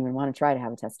 I don't even want to try to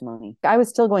have a testimony. I was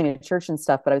still going to church and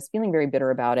stuff, but I was feeling very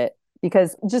bitter about it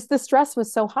because just the stress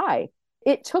was so high.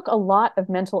 It took a lot of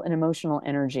mental and emotional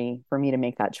energy for me to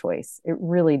make that choice. It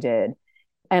really did.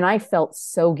 And I felt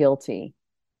so guilty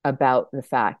about the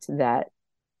fact that,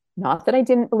 not that I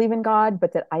didn't believe in God,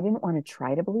 but that I didn't want to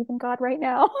try to believe in God right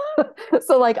now.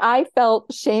 So, like, I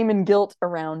felt shame and guilt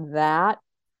around that.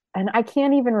 And I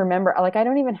can't even remember, like, I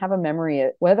don't even have a memory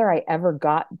of whether I ever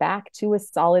got back to a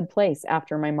solid place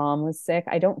after my mom was sick.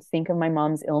 I don't think of my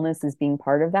mom's illness as being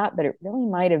part of that, but it really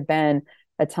might have been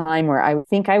a time where I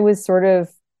think I was sort of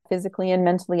physically and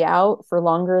mentally out for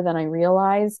longer than I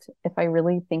realized, if I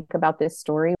really think about this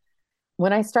story.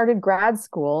 When I started grad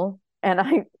school, and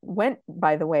I went,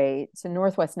 by the way, to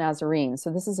Northwest Nazarene.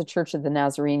 So this is a Church of the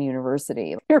Nazarene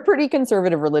University. They're pretty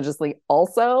conservative religiously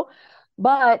also,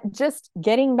 but just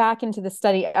getting back into the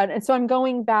study. And so I'm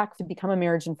going back to become a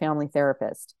marriage and family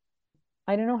therapist.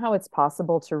 I don't know how it's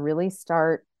possible to really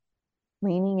start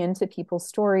leaning into people's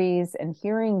stories and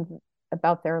hearing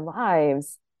about their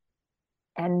lives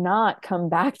and not come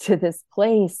back to this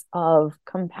place of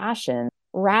compassion,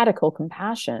 radical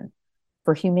compassion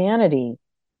for humanity.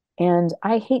 And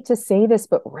I hate to say this,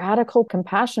 but radical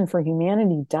compassion for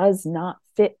humanity does not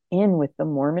fit in with the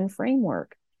Mormon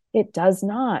framework. It does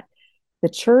not. The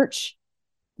church,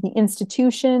 the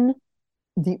institution,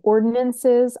 the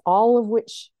ordinances, all of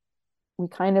which we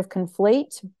kind of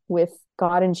conflate with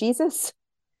God and Jesus.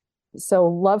 So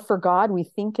love for God, we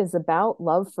think, is about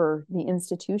love for the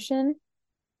institution.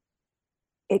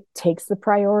 It takes the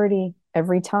priority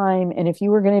every time. And if you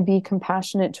were going to be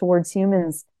compassionate towards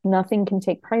humans, nothing can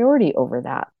take priority over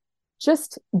that.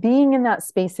 Just being in that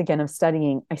space again of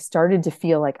studying, I started to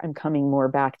feel like I'm coming more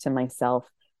back to myself.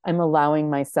 I'm allowing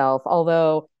myself,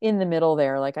 although in the middle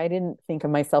there, like, I didn't think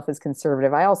of myself as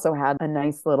conservative. I also had a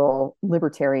nice little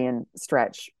libertarian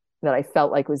stretch that I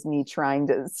felt like was me trying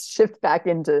to shift back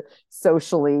into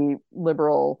socially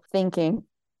liberal thinking.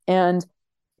 And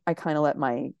I kind of let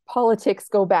my politics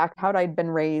go back, how I'd been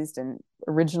raised and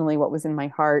originally what was in my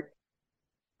heart.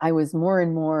 I was more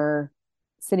and more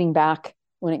sitting back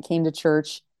when it came to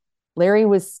church. Larry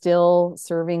was still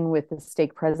serving with the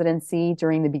stake presidency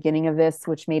during the beginning of this,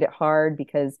 which made it hard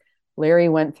because Larry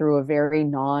went through a very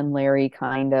non-Larry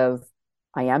kind of,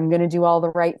 I am going to do all the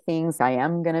right things. I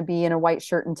am going to be in a white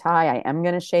shirt and tie. I am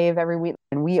going to shave every week.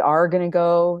 And we are going to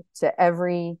go to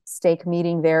every stake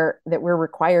meeting there that we're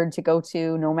required to go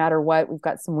to, no matter what. We've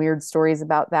got some weird stories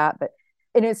about that.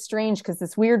 And it's strange because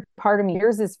this weird part of me,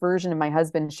 here's this version of my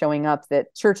husband showing up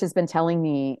that church has been telling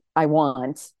me I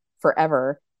want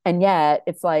forever. And yet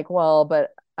it's like, well, but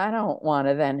I don't want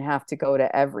to then have to go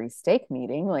to every stake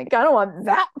meeting. Like, I don't want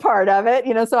that part of it,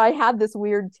 So I had this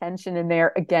weird tension in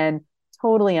there. Again,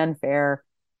 totally unfair.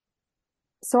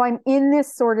 So I'm in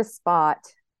this sort of spot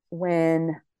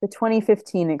when the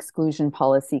 2015 exclusion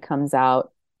policy comes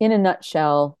out. In a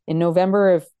nutshell, in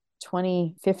November of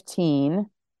 2015, a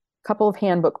couple of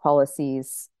handbook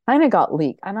policies kind of got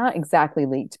leaked. Not exactly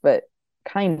leaked, but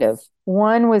kind of.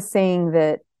 One was saying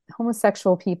that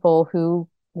homosexual people who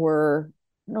were,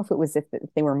 I don't know if it was if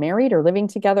they were married or living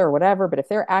together or whatever, but if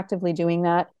they're actively doing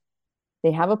that,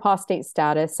 they have apostate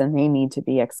status and they need to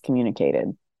be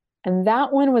excommunicated. And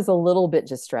that one was a little bit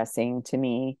distressing to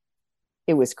me.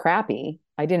 It was crappy.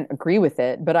 I didn't agree with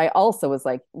it, but I also was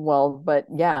like, well, but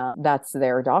yeah, that's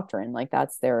their doctrine. Like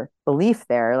that's their belief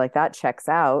there. Like that checks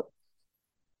out.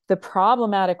 The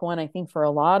problematic one, I think, for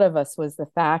a lot of us was the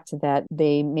fact that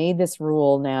they made this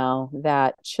rule now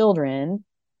that children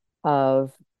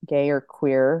of gay or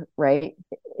queer, right?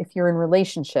 If you're in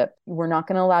relationship, we're not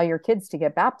going to allow your kids to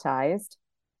get baptized.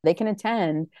 They can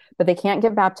attend, but they can't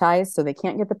get baptized, so they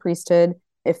can't get the priesthood.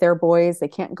 If they're boys, they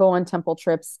can't go on temple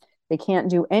trips. They can't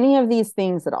do any of these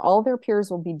things that all their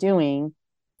peers will be doing.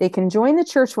 They can join the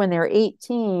church when they're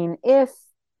 18 if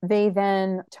they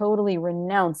then totally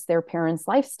renounce their parents'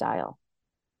 lifestyle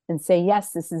and say,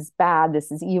 yes, this is bad.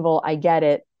 This is evil. I get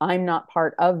it. I'm not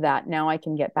part of that. Now I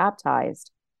can get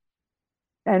baptized.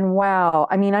 And wow,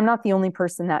 I mean, I'm not the only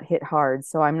person that hit hard,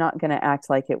 so I'm not going to act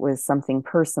like it was something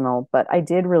personal, but I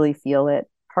did really feel it.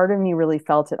 Part of me really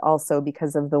felt it also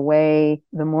because of the way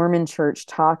the Mormon church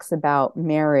talks about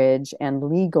marriage and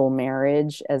legal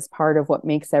marriage as part of what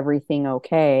makes everything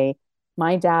okay.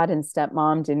 My dad and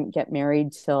stepmom didn't get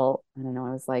married till, I don't know,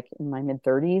 I was like in my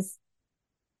mid-30s.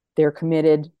 They're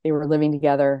committed. They were living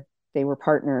together. They were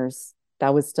partners.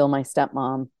 That was still my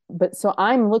stepmom. But so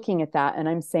I'm looking at that and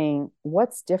I'm saying,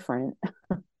 what's different?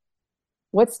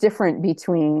 What's different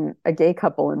between a gay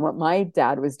couple and what my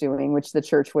dad was doing, which the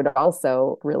church would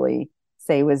also really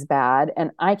say was bad.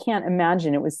 And I can't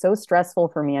imagine. It was so stressful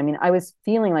for me. I mean, I was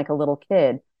feeling like a little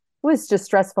kid. It was just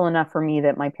stressful enough for me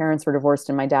that my parents were divorced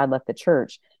and my dad left the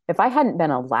church. If I hadn't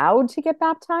been allowed to get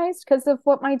baptized because of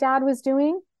what my dad was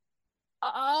doing,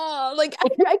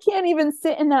 I can't even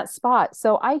sit in that spot.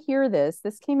 So I hear this.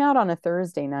 This came out on a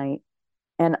Thursday night,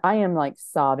 and I am like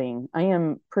sobbing. I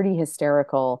am pretty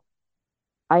hysterical.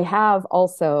 I have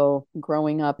also,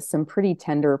 growing up, some pretty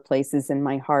tender places in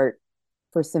my heart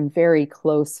for some very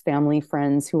close family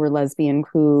friends who were lesbian,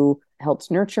 who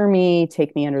helped nurture me,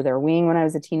 take me under their wing when I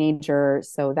was a teenager.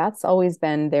 So that's always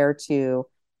been there too.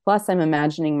 Plus, I'm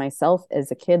imagining myself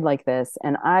as a kid like this,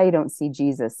 and I don't see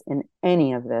Jesus in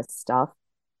any of this stuff.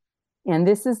 And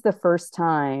this is the first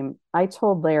time I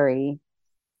told Larry,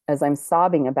 as I'm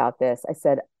sobbing about this, I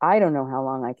said, I don't know how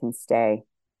long I can stay.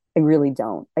 I really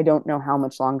don't. I don't know how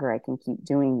much longer I can keep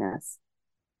doing this.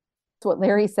 So what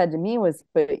Larry said to me was,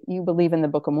 but you believe in the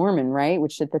Book of Mormon, right?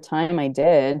 Which at the time I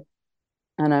did.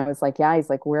 And I was like, yeah. He's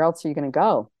like, where else are you going to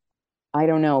go? I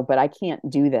don't know, but I can't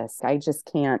do this. I just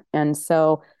can't. And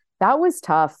so that was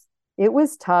tough. It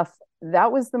was tough.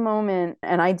 That was the moment.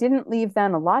 And I didn't leave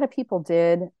then. A lot of people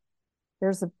did.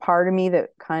 There's a part of me that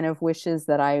kind of wishes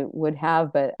that I would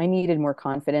have, but I needed more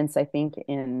confidence, I think,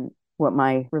 in what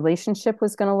my relationship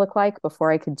was going to look like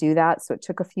before I could do that. So it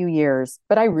took a few years,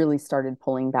 but I really started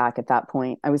pulling back at that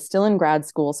point. I was still in grad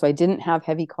school, so I didn't have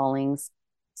heavy callings.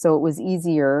 So it was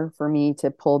easier for me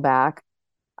to pull back.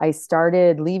 I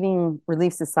started leaving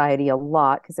Relief Society a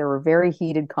lot because there were very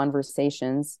heated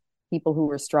conversations, people who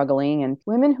were struggling and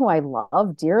women who I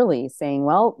love dearly saying,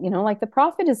 well, like the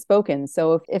prophet has spoken.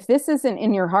 So if this isn't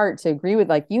in your heart to agree with,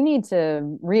 like, you need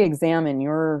to re-examine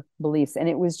your beliefs. And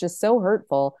it was just so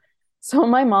hurtful. So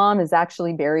my mom is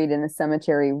actually buried in a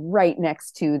cemetery right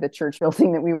next to the church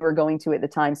building that we were going to at the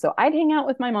time. So I'd hang out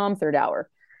with my mom third hour.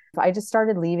 I just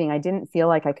started leaving. I didn't feel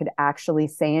like I could actually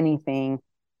say anything.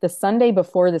 The Sunday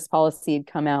before this policy had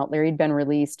come out, Larry had been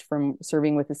released from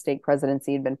serving with the stake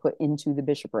presidency, had been put into the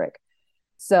bishopric.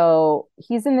 So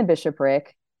he's in the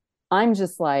bishopric. I'm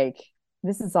just like,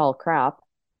 this is all crap,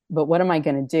 but what am I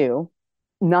going to do?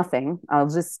 Nothing. I'll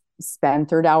just spend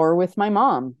third hour with my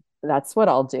mom. That's what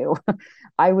I'll do.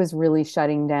 I was really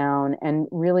shutting down and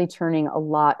really turning a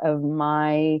lot of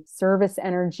my service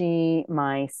energy,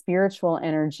 my spiritual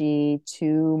energy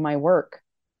to my work.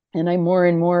 And I more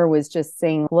and more was just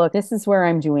saying, look, this is where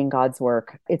I'm doing God's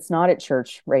work. It's not at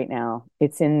church right now.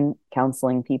 It's in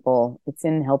counseling people. It's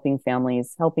in helping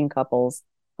families, helping couples,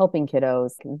 helping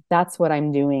kiddos. That's what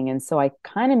I'm doing. And so I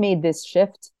kind of made this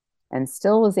shift and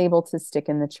still was able to stick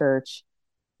in the church.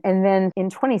 And then in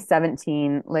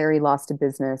 2017, Larry lost a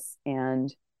business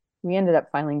and we ended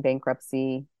up filing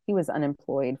bankruptcy. He was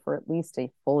unemployed for at least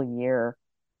a full year.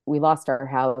 We lost our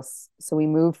house. So we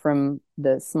moved from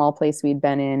the small place we'd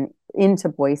been in into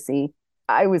Boise.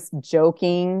 I was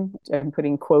joking, I'm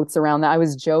putting quotes around that. I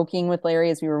was joking with Larry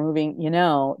as we were moving,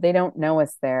 they don't know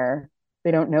us there.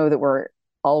 They don't know that we're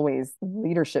always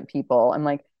leadership people. I'm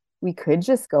like, we could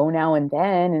just go now and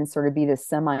then and sort of be this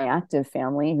semi-active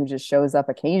family who just shows up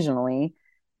occasionally.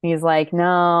 He's like,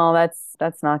 no,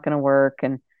 that's not going to work.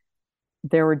 And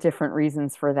there were different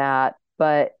reasons for that.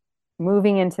 But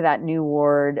moving into that new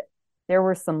ward, there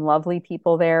were some lovely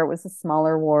people there. It was a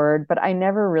smaller ward, but I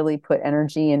never really put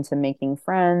energy into making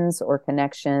friends or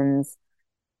connections.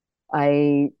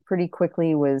 I pretty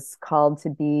quickly was called to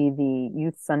be the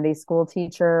youth Sunday school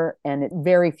teacher, and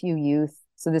very few youth.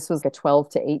 So this was a 12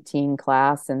 to 18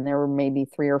 class, and there were maybe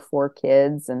 3 or 4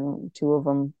 kids, and 2 of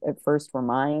them at first were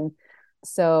mine.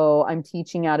 So I'm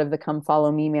teaching out of the Come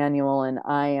Follow Me manual, and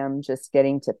I am just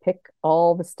getting to pick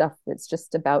all the stuff that's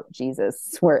just about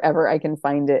Jesus wherever I can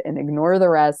find it and ignore the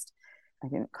rest. I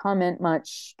didn't comment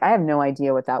much. I have no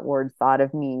idea what that ward thought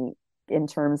of me in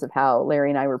terms of how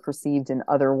Larry and I were perceived in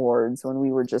other wards when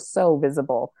we were just so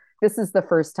visible. This is the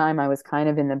first time I was kind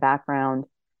of in the background.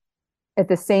 At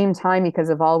the same time, because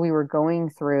of all we were going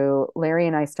through, Larry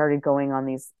and I started going on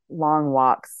these long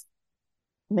walks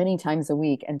many times a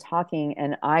week and talking.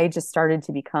 And I just started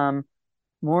to become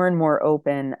more and more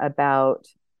open about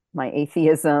my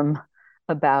atheism,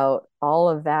 about all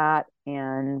of that.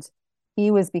 And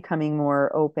he was becoming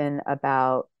more open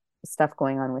about stuff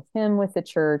going on with him with the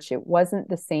church. It wasn't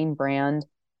the same brand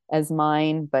as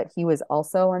mine, but he was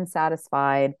also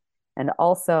unsatisfied and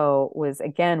also was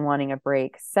again wanting a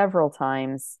break. Several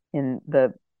times in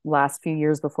the last few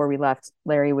years before we left,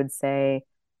 Larry would say,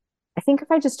 I think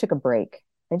if I just took a break,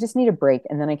 I just need a break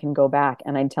and then I can go back.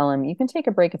 And I'd tell him, you can take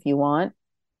a break if you want,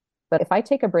 but if I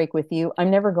take a break with you, I'm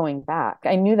never going back.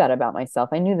 I knew that about myself.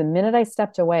 I knew the minute I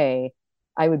stepped away,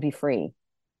 I would be free.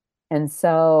 And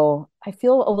so I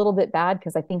feel a little bit bad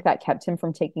because I think that kept him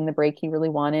from taking the break he really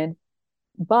wanted.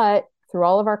 But through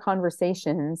all of our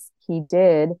conversations, he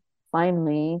did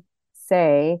finally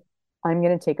say, I'm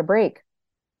going to take a break.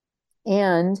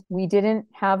 And we didn't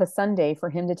have a Sunday for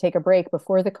him to take a break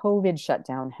before the COVID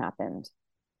shutdown happened.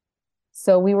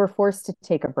 So we were forced to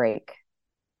take a break.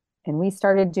 And we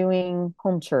started doing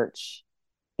home church.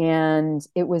 And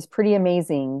it was pretty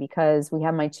amazing because we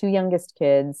have my 2 youngest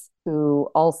kids who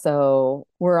also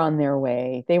were on their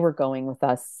way. They were going with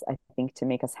us, I think, to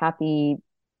make us happy.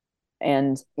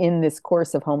 And in this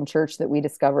course of home church that we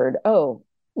discovered, oh,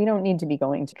 we don't need to be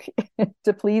going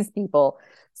to please people.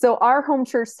 So our home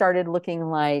church started looking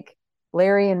like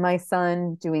Larry and my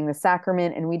son doing the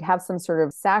sacrament, and we'd have some sort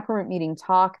of sacrament meeting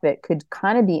talk that could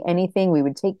kind of be anything. We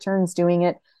would take turns doing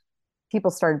it. People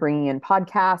started bringing in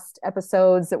podcast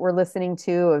episodes that we're listening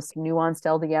to of nuanced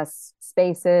LDS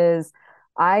spaces.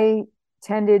 I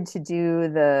tended to do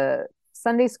the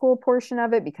Sunday school portion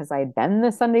of it because I had been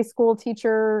the Sunday school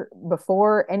teacher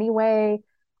before anyway.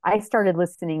 I started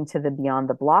listening to the Beyond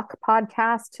the Block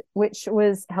podcast, which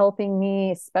was helping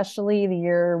me, especially the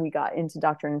year we got into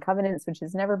Doctrine and Covenants, which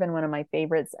has never been one of my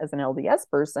favorites as an LDS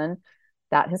person.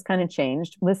 That has kind of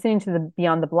changed. Listening to the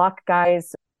Beyond the Block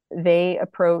guys, they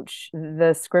approach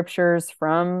the scriptures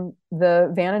from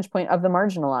the vantage point of the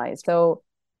marginalized. So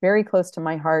very close to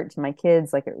my heart, to my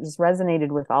kids, like it just resonated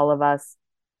with all of us.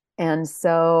 And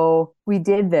so we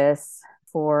did this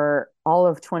for all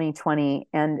of 2020.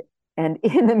 And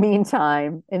in the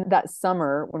meantime, in that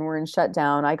summer, when we're in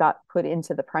shutdown, I got put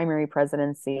into the primary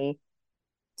presidency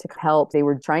to help. They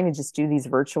were trying to just do these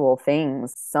virtual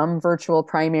things, some virtual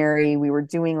primary. We were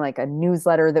doing like a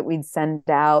newsletter that we'd send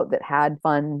out that had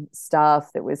fun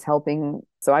stuff that was helping.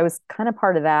 So I was kind of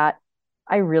part of that.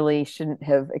 I really shouldn't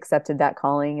have accepted that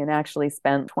calling and actually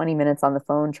spent 20 minutes on the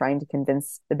phone trying to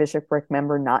convince the bishopric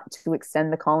member not to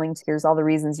extend the calling. Here's all the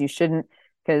reasons you shouldn't.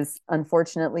 Because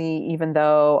unfortunately, even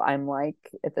though I'm like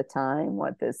at the time,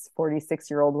 this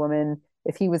 46-year-old woman,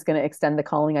 if he was going to extend the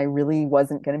calling, I really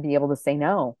wasn't going to be able to say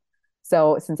no.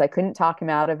 So since I couldn't talk him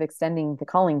out of extending the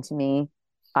calling to me,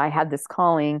 I had this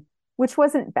calling, which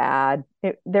wasn't bad.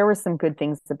 There were some good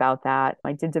things about that.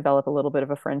 I did develop a little bit of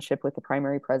a friendship with the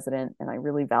primary president, and I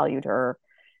really valued her.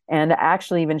 And I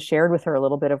actually even shared with her a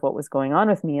little bit of what was going on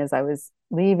with me as I was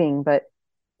leaving. But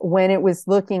when it was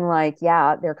looking like,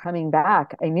 yeah, they're coming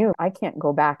back, I knew I can't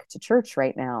go back to church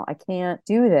right now. I can't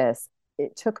do this.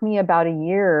 It took me about a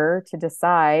year to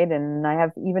decide, and I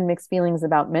have even mixed feelings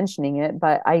about mentioning it,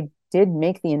 but I did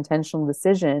make the intentional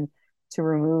decision to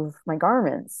remove my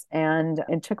garments. And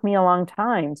it took me a long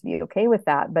time to be okay with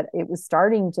that, but it was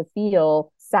starting to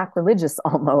feel sacrilegious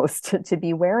almost to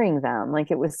be wearing them.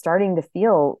 Like it was starting to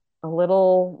feel a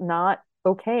little not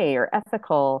okay or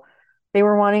ethical. They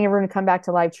were wanting everyone to come back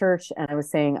to live church. And I was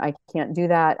saying, I can't do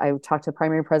that. I talked to the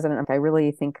primary president. I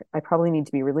really think I probably need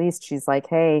to be released. She's like,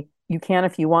 hey, you can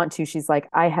if you want to. She's like,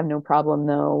 I have no problem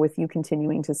though with you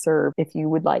continuing to serve if you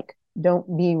would like.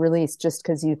 Don't be released just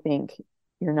because you think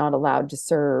you're not allowed to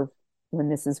serve when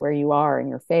this is where you are in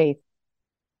your faith.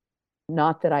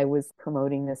 Not that I was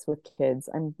promoting this with kids.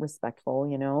 I'm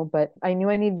respectful, but I knew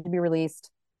I needed to be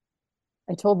released.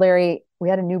 I told Larry, we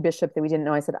had a new bishop that we didn't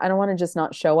know. I said, I don't want to just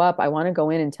not show up. I want to go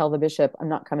in and tell the bishop I'm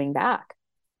not coming back.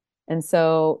 And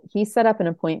so he set up an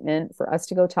appointment for us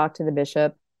to go talk to the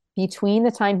bishop. Between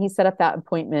the time he set up that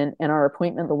appointment and our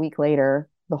appointment a week later,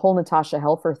 the whole Natasha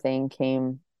Helfer thing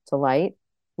came to light,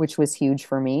 which was huge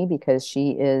for me because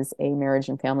she is a marriage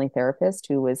and family therapist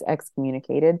who was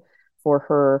excommunicated for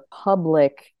her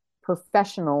public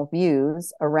professional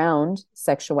views around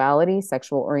sexuality,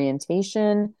 sexual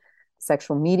orientation,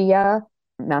 sexual media,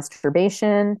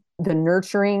 masturbation, the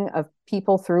nurturing of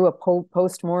people through a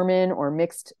post-Mormon or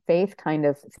mixed faith kind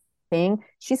of thing.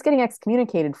 She's getting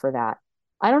excommunicated for that.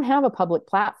 I don't have a public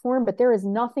platform, but there is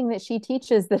nothing that she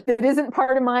teaches that isn't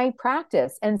part of my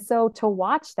practice. And so to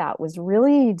watch that was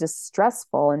really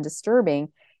distressful and disturbing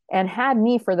and had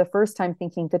me for the first time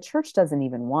thinking the church doesn't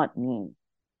even want me.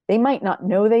 They might not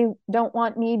know they don't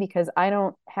want me because I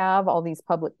don't have all these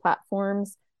public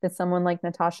platforms that someone like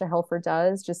Natasha Helfer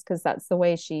does, just because that's the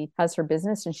way she has her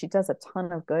business and she does a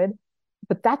ton of good.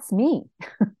 But that's me.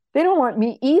 They don't want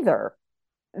me either.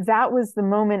 That was the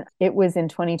moment. It was in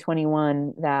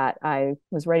 2021 that I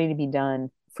was ready to be done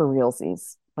for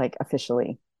realsies, like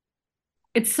officially.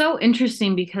 It's so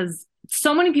interesting because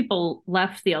so many people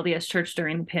left the LDS church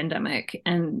during the pandemic,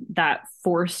 and that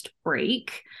forced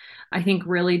break, I think,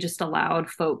 really just allowed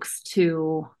folks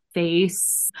to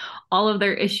face all of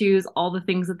their issues, all the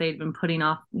things that they'd been putting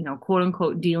off, quote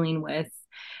unquote, dealing with.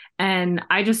 And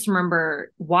I just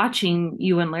remember watching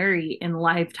you and Larry in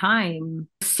live time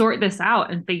sort this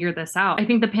out and figure this out. I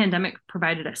think the pandemic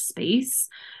provided a space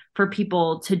for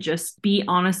people to just be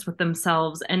honest with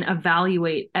themselves and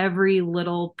evaluate every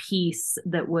little piece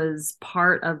that was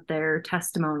part of their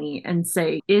testimony and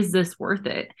say, is this worth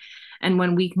it? And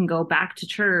when we can go back to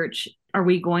church, are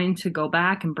we going to go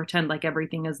back and pretend like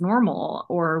everything is normal?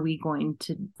 Or are we going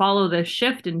to follow this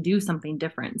shift and do something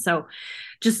different? So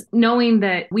just knowing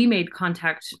that we made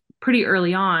contact pretty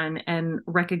early on and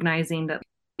recognizing that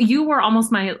you were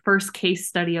almost my first case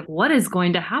study of what is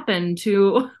going to happen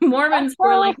to Mormons who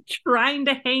are like trying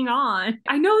to hang on.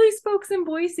 I know these folks in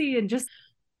Boise, and just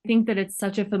think that it's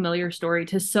such a familiar story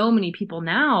to so many people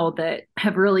now that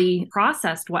have really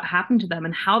processed what happened to them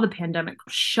and how the pandemic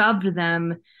shoved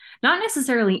them not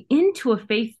necessarily into a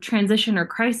faith transition or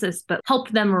crisis, but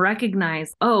helped them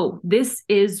recognize, oh, this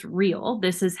is real,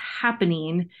 this is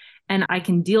happening, and I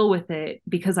can deal with it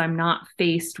because I'm not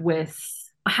faced with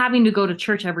having to go to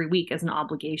church every week as an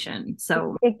obligation.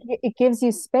 So it gives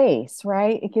you space,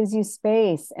 right? It gives you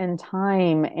space and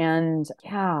time and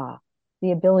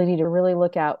the ability to really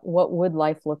look at what would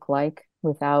life look like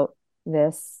without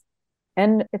this.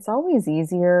 And it's always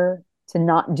easier to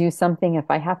not do something if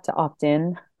I have to opt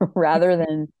in rather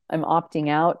than I'm opting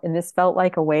out. And this felt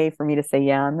like a way for me to say,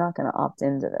 yeah, I'm not going to opt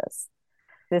into this.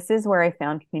 This is where I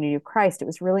found Community of Christ. It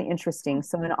was really interesting.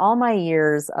 So in all my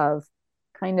years of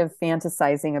kind of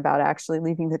fantasizing about actually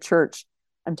leaving the church,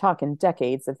 I'm talking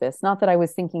decades of this, not that I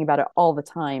was thinking about it all the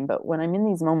time, but when I'm in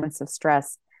these moments of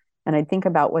stress and I think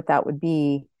about what that would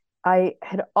be, I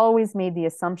had always made the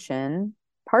assumption,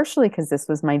 partially because this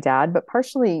was my dad, but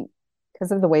partially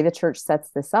because of the way the church sets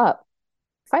this up.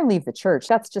 If I leave the church,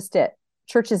 that's just it.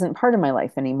 Church isn't part of my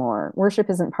life anymore. Worship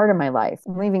isn't part of my life.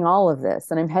 I'm leaving all of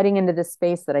this and I'm heading into this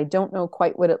space that I don't know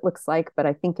quite what it looks like, but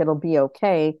I think it'll be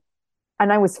okay.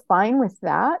 And I was fine with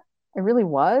that. I really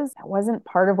was. That wasn't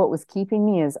part of what was keeping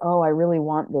me is, oh, I really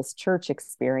want this church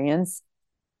experience.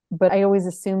 But I always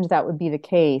assumed that would be the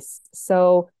case.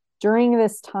 So during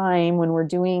this time when we're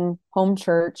doing home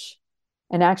church,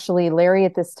 and actually Larry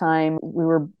at this time, we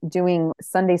were doing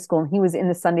Sunday school and he was in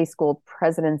the Sunday school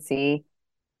presidency.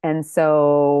 And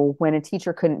so when a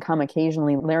teacher couldn't come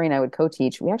occasionally, Larry and I would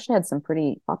co-teach. We actually had some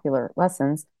pretty popular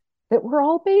lessons that were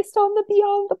all based on the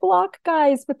Beyond the Block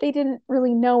guys, but they didn't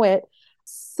really know it.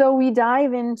 So we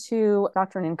dive into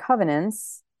Doctrine and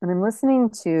Covenants, and I'm listening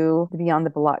to the Beyond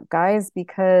the Block guys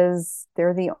because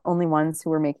they're the only ones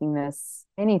who are making this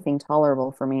anything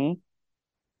tolerable for me.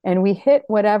 And we hit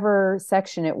whatever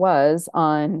section it was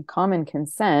on common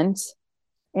consent.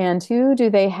 And who do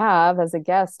they have as a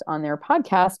guest on their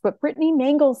podcast? But Brittany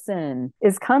Mangelson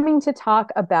is coming to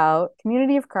talk about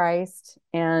Community of Christ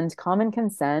and common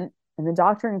consent and the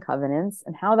Doctrine and Covenants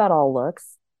and how that all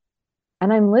looks.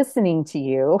 And I'm listening to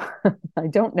you. I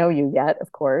don't know you yet,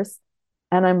 of course.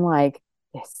 And I'm like,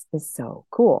 this is so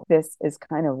cool. This is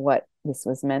kind of what this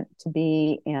was meant to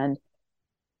be. And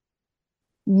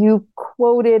you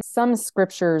quoted some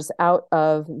scriptures out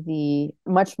of the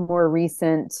much more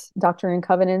recent Doctrine and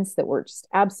Covenants that were just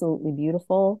absolutely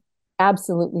beautiful,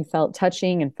 absolutely felt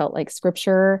touching and felt like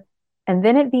scripture. And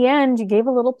then at the end, you gave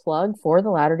a little plug for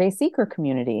the Latter-day Seeker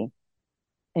community.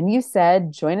 And you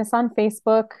said, join us on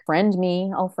Facebook, friend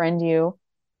me, I'll friend you.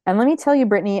 And let me tell you,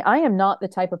 Brittany, I am not the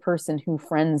type of person who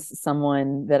friends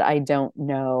someone that I don't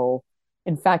know.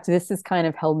 In fact, this has kind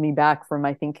of held me back from,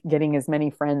 I think, getting as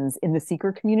many friends in the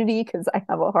seeker community because I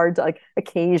have a hard time,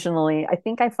 occasionally. I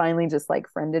think I finally just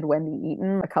friended Wendy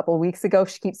Eaton a couple of weeks ago.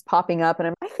 She keeps popping up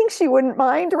and I think she wouldn't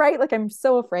mind, right? I'm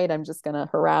so afraid I'm just going to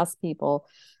harass people.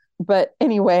 But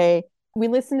anyway, we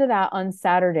listened to that on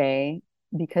Saturday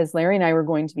because Larry and I were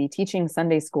going to be teaching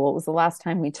Sunday school. It was the last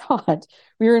time we taught.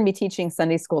 We were going to be teaching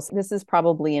Sunday school. So this is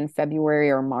probably in February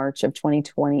or March of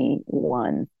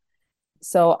 2021.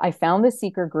 So I found the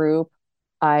seeker group.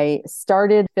 I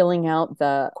started filling out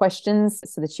the questions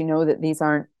so that you know that these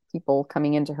aren't people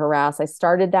coming in to harass. I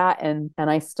started that and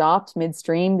I stopped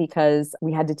midstream because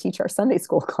we had to teach our Sunday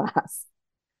school class.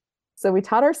 So we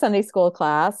taught our Sunday school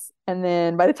class. And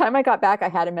then by the time I got back, I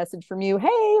had a message from you.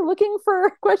 Hey, looking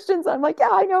for questions. I'm like, yeah,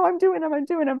 I know, I'm doing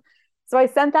them. So I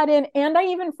sent that in and I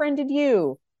even friended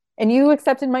you. And you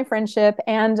accepted my friendship.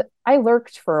 And I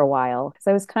lurked for a while because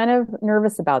I was kind of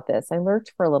nervous about this. I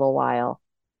lurked for a little while.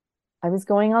 I was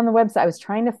going on the website. I was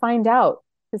trying to find out.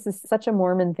 This is such a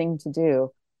Mormon thing to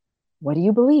do. What do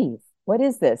you believe? What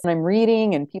is this? And I'm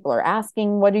reading and people are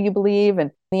asking, what do you believe? And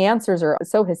the answers are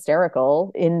so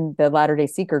hysterical in the Latter-day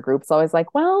Seeker group. So I was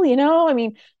like, well,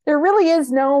 there really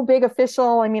is no big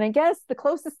official. I guess the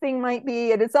closest thing might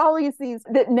be, and it's always these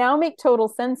that now make total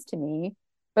sense to me.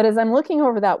 But as I'm looking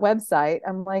over that website,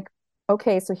 I'm like,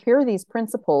 okay, so here are these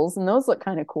principles and those look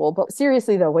kind of cool. But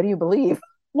seriously, though, what do you believe?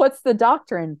 What's the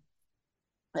doctrine?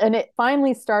 And it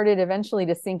finally started eventually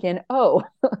to sink in. Oh,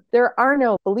 there are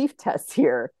no belief tests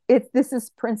here. This is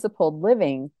principled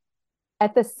living.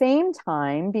 At the same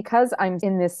time, because I'm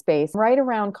in this space right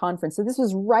around conference, so this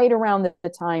was right around the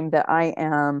time that I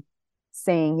am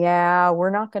saying, yeah, we're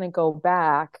not going to go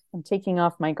back. I'm taking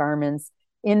off my garments.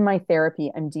 In my therapy,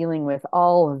 I'm dealing with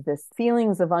all of this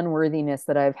feelings of unworthiness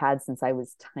that I've had since I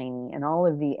was tiny and all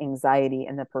of the anxiety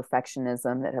and the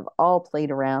perfectionism that have all played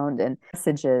around and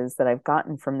messages that I've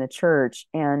gotten from the church.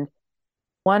 And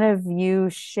one of you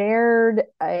shared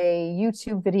a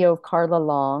YouTube video of Carla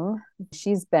Long.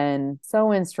 She's been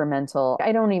so instrumental.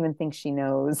 I don't even think she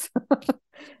knows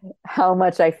how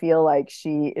much I feel like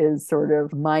she is sort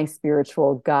of my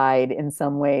spiritual guide in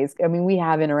some ways. We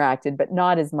have interacted, but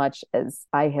not as much as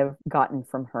I have gotten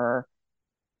from her.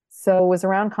 So it was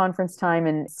around conference time.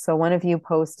 And so one of you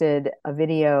posted a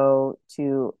video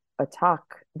to a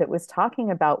talk that was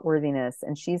talking about worthiness.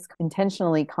 And she's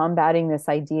intentionally combating this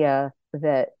idea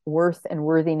that worth and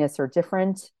worthiness are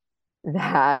different,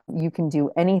 that you can do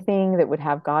anything that would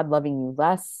have God loving you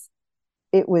less.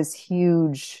 It was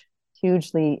huge,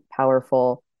 hugely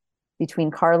powerful.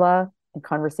 Between Carla and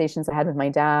conversations I had with my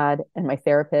dad and my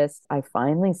therapist, I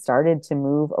finally started to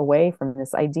move away from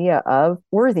this idea of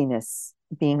worthiness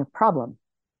being a problem.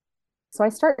 So I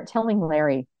start telling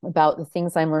Larry about the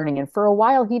things I'm learning. And for a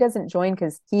while, he doesn't join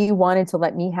because he wanted to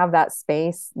let me have that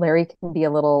space. Larry can be a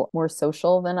little more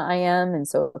social than I am. And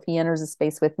so if he enters a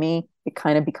space with me, it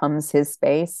kind of becomes his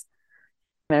space.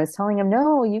 And I was telling him,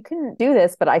 no, you can do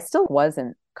this. But I still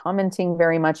wasn't commenting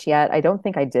very much yet. I don't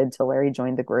think I did till Larry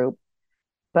joined the group.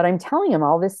 But I'm telling him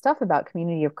all this stuff about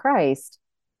Community of Christ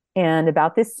and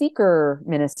about this seeker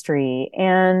ministry.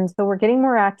 And so we're getting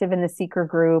more active in the seeker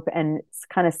group. And it's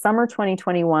kind of summer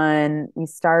 2021, we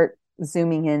start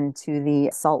zooming into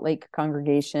the Salt Lake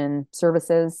congregation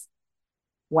services.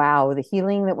 Wow, the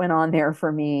healing that went on there for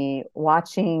me,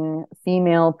 watching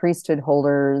female priesthood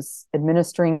holders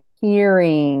administering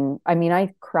hearing.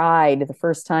 I cried the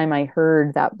first time I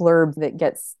heard that blurb that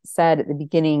gets said at the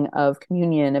beginning of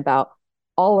communion about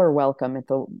all are welcome at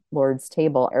the Lord's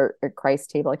table or at Christ's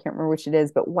table. I can't remember which it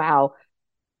is, but wow.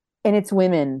 And it's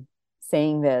women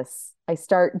saying this. I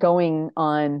start going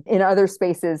on in other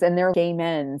spaces and there are gay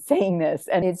men saying this.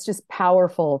 And it's just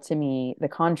powerful to me, the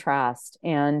contrast.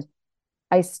 And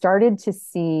I started to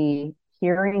see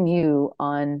hearing you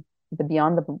on the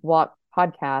Beyond the Block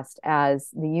podcast as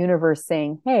the universe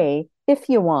saying, hey, if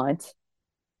you want,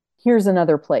 Here's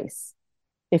another place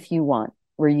if you want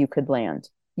where you could land.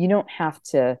 You don't have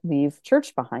to leave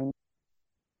church behind.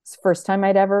 It's the first time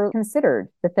I'd ever considered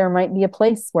that there might be a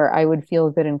place where I would feel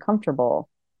good and comfortable.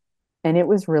 And it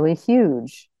was really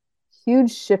huge,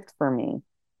 huge shift for me.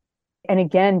 And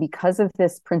again, because of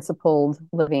this principled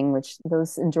living, which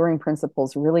those enduring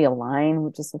principles really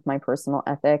align just with my personal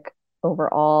ethic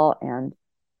overall, and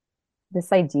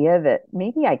this idea that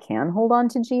maybe I can hold on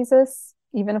to Jesus,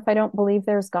 even if I don't believe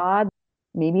there's God,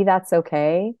 maybe that's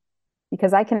okay,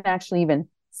 because I can actually even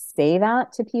say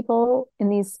that to people in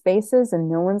these spaces and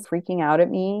no one's freaking out at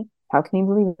me. How can you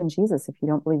believe in Jesus if you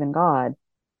don't believe in God?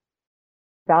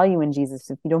 Value in Jesus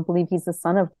if you don't believe he's the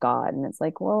Son of God. And it's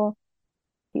like, well,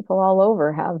 people all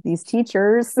over have these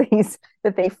teachers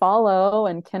that they follow.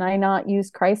 And can I not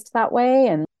use Christ that way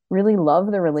and really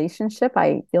love the relationship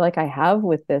I feel like I have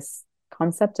with this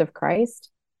concept of Christ?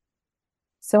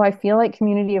 So I feel like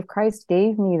Community of Christ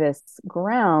gave me this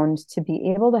ground to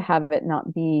be able to have it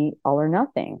not be all or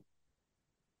nothing.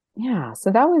 Yeah,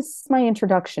 so that was my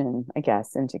introduction, I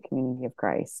guess, into Community of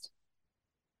Christ.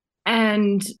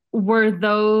 And were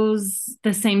those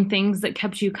the same things that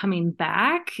kept you coming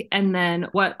back? And then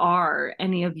what are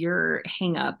any of your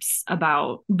hangups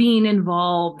about being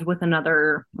involved with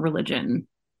another religion?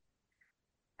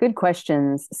 Good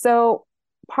questions. So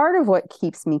part of what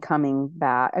keeps me coming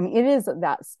back, I mean, it is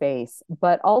that space,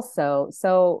 but also,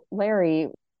 so Larry,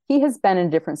 he has been in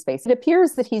a different space. It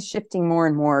appears that he's shifting more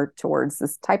and more towards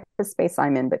this type of space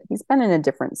I'm in, but he's been in a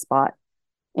different spot.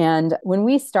 And when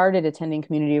we started attending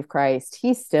Community of Christ,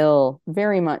 he still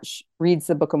very much reads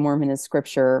the Book of Mormon as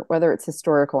scripture, whether it's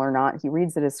historical or not. He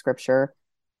reads it as scripture.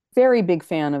 Very big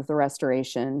fan of the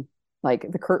Restoration,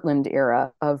 like the Kirtland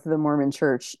era of the Mormon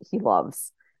Church. He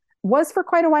loves. Was for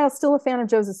quite a while still a fan of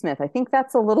Joseph Smith. I think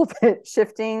that's a little bit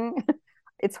shifting.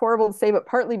 It's horrible to say, but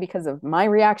partly because of my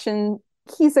reaction.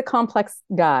 He's a complex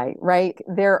guy, right?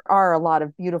 There are a lot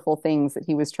of beautiful things that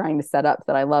he was trying to set up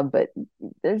that I love, but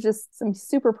there's just some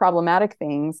super problematic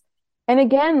things. And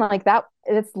again, like that,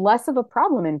 it's less of a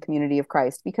problem in Community of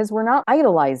Christ because we're not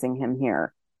idolizing him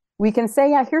here. We can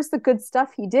say, yeah, here's the good stuff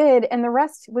he did, and the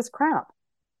rest was crap.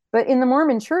 But in the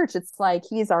Mormon church, it's like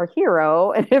he's our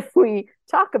hero. And if we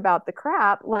talk about the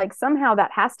crap, like somehow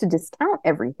that has to discount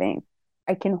everything.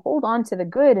 I can hold on to the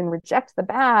good and reject the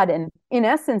bad and, in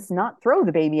essence, not throw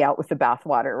the baby out with the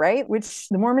bathwater, right? Which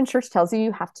the Mormon church tells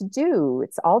you have to do.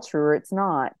 It's all true or it's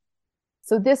not.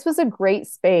 So this was a great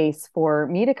space for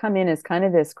me to come in as kind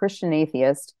of this Christian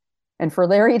atheist and for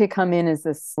Larry to come in as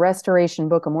this Restoration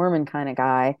Book of Mormon kind of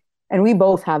guy. And we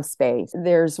both have space.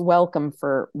 There's welcome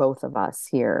for both of us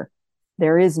here.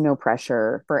 There is no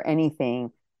pressure for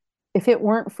anything. If it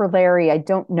weren't for Larry, I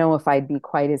don't know if I'd be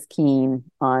quite as keen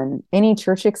on any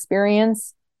church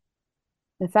experience.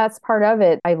 If that's part of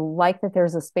it, I like that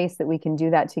there's a space that we can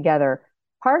do that together.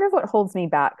 Part of what holds me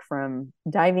back from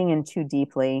diving in too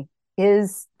deeply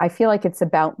is I feel like it's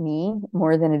about me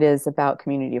more than it is about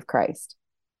Community of Christ.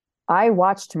 I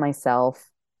watched myself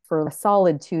for a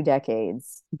solid 2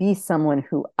 decades be someone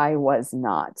who I was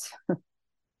not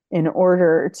in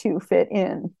order to fit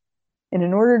in. And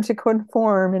in order to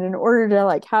conform and in order to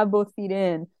like have both feet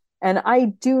in. And I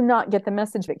do not get the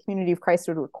message that Community of Christ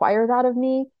would require that of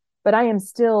me, but I am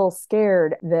still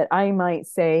scared that I might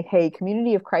say, hey,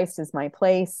 Community of Christ is my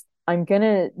place. I'm going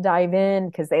to dive in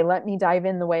because they let me dive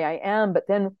in the way I am. But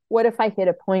then what if I hit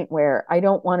a point where I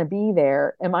don't want to be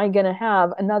there? Am I going to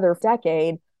have another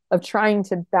decade of trying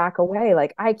to back away?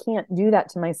 Like I can't do that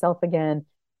to myself again.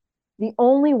 The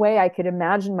only way I could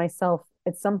imagine myself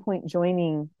at some point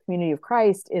joining Community of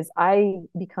Christ is I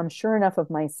become sure enough of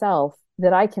myself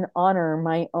that I can honor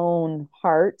my own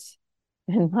heart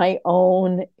and my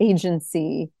own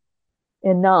agency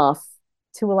enough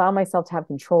to allow myself to have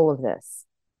control of this.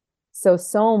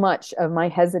 So much of my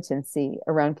hesitancy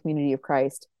around Community of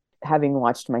Christ, having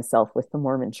watched myself with the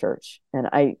Mormon church, and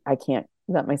I can't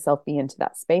let myself be into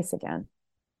that space again.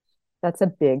 That's a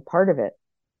big part of it.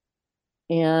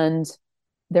 And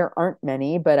there aren't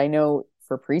many, but I know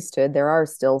for priesthood, there are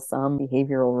still some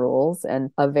behavioral rules,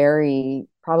 and a very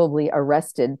probably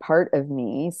arrested part of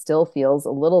me still feels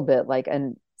a little bit like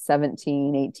a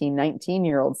 17, 18,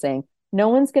 19-year-old saying, no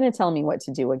one's going to tell me what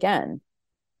to do again.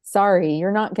 Sorry,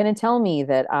 you're not going to tell me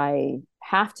that I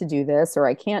have to do this or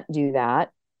I can't do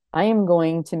that. I am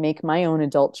going to make my own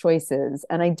adult choices.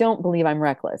 And I don't believe I'm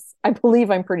reckless. I believe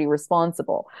I'm pretty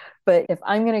responsible. But if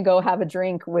I'm going to go have a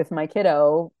drink with my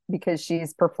kiddo because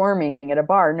she's performing at a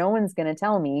bar, no one's going to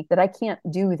tell me that I can't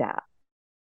do that.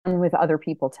 And with other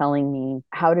people telling me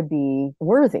how to be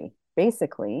worthy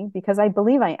basically, because I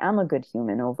believe I am a good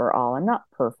human overall. I'm not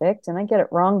perfect and I get it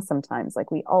wrong sometimes,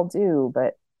 like we all do,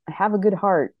 but I have a good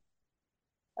heart.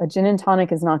 A gin and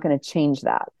tonic is not going to change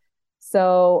that.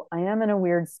 So I am in a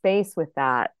weird space with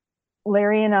that.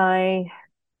 Larry and I,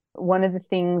 one of the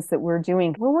things that we're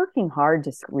doing, we're working hard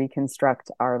to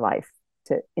reconstruct our life,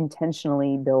 to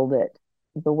intentionally build it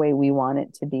the way we want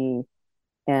it to be.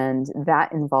 And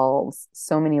that involves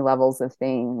so many levels of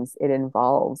things. It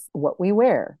involves what we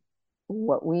wear,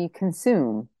 what we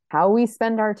consume, how we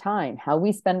spend our time, how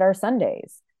we spend our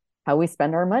Sundays, how we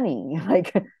spend our money,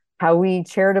 like how we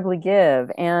charitably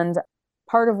give. And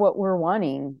part of what we're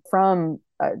wanting from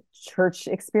a church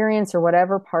experience or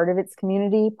whatever, part of its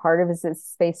community, part of its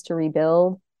space to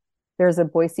rebuild. There's a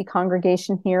Boise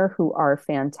congregation here who are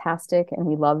fantastic and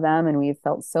we love them and we've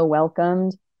felt so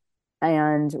welcomed.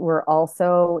 And we're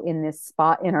also in this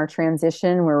spot in our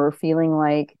transition where we're feeling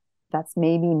like that's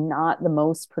maybe not the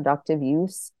most productive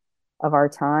use of our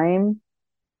time.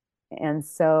 And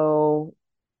so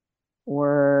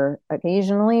we're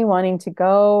occasionally wanting to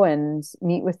go and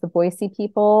meet with the Boise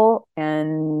people.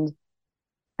 And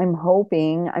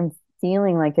I'm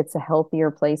feeling like it's a healthier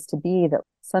place to be, that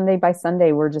Sunday by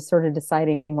Sunday, we're just sort of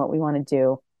deciding what we want to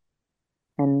do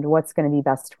and what's going to be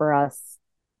best for us.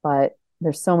 But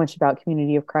there's so much about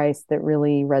Community of Christ that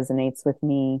really resonates with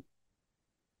me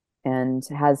and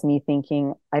has me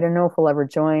thinking, I don't know if we'll ever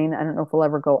join. I don't know if we'll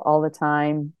ever go all the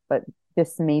time, but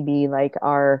this may be like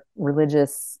our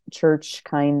religious church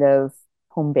kind of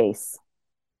home base.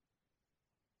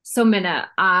 So, Mina,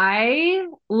 I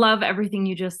love everything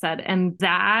you just said. And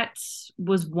that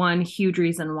was one huge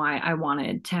reason why I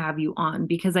wanted to have you on,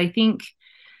 because I think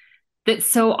that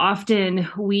so often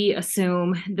we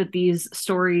assume that these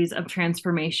stories of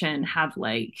transformation have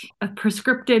like a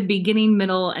prescriptive beginning,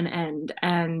 middle, and end,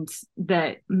 and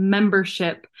that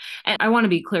membership. And I want to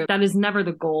be clear, that is never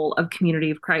the goal of Community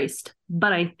of Christ.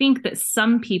 But I think that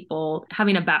some people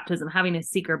having a baptism, having a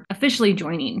seeker, officially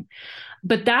joining,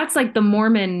 but that's like the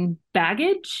Mormon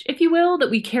baggage, if you will,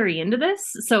 that we carry into this.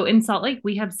 So in Salt Lake,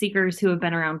 we have seekers who have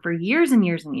been around for years and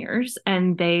years and years,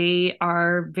 and they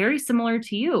are very similar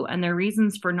to you. And their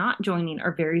reasons for not joining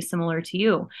are very similar to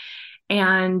you.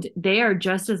 And they are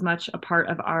just as much a part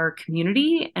of our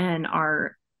community and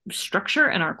our structure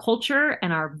and our culture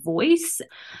and our voice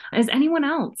as anyone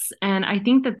else. And I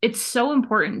think that it's so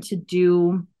important to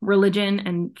do religion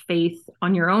and faith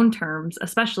on your own terms,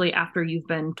 especially after you've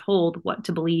been told what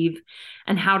to believe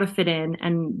and how to fit in,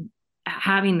 and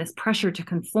having this pressure to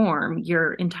conform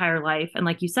your entire life. And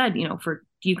like you said,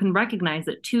 you can recognize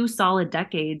that 2 solid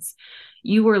decades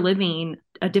you were living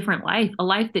a different life, a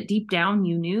life that deep down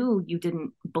you knew you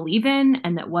didn't believe in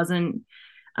and that wasn't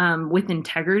with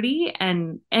integrity.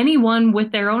 And anyone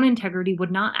with their own integrity would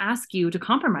not ask you to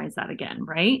compromise that again,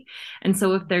 right? And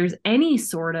so if there's any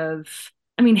sort of,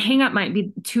 hang up might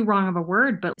be too wrong of a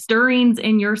word, but stirrings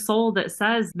in your soul that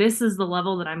says, this is the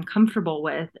level that I'm comfortable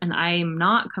with, and I am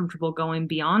not comfortable going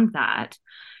beyond that.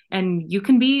 And you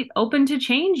can be open to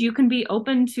change. You can be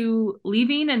open to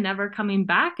leaving and never coming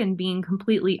back and being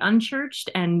completely unchurched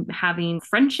and having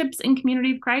friendships in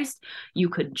Community of Christ. You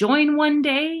could join one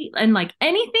day, and like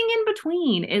anything in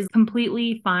between is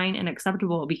completely fine and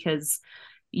acceptable because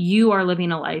you are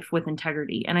living a life with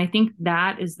integrity. And I think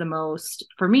that is the most,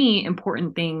 for me,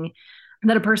 important thing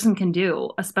that a person can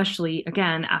do, especially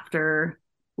again, after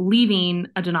leaving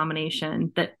a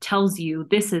denomination that tells you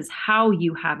this is how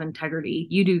you have integrity.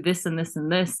 You do this and this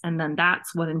and this, and then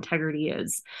that's what integrity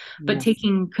is. But Yes.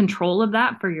 taking control of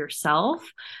that for yourself,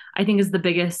 I think, is the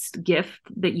biggest gift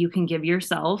that you can give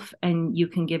yourself, and you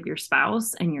can give your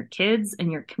spouse and your kids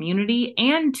and your community,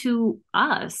 and to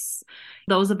us,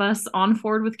 those of us on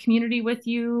forward with community with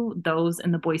you, those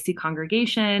in the Boise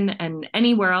congregation and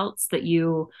anywhere else that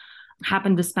you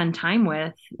happen to spend time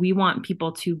with. We want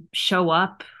people to show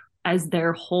up as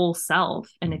their whole self.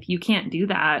 And if you can't do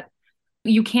that,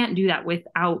 you can't do that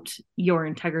without your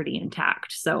integrity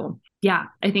intact. So yeah,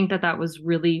 I think that was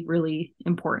really, really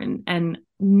important, and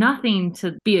nothing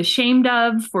to be ashamed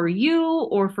of for you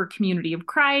or for Community of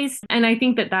Christ. And I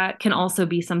think that can also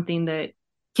be something that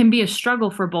can be a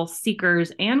struggle for both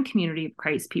seekers and Community of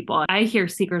Christ people. I hear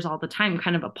seekers all the time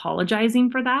kind of apologizing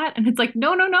for that. And it's like,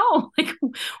 no. Like,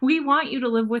 we want you to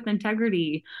live with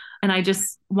integrity. And I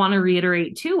just want to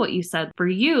reiterate too what you said. For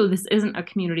you, this isn't a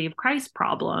Community of Christ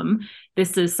problem.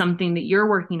 This is something that you're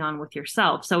working on with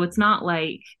yourself. So it's not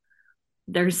like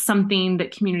there's something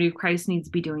that Community of Christ needs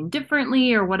to be doing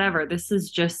differently or whatever. This is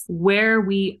just where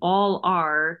we all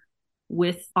are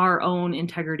with our own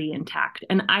integrity intact.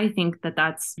 And I think that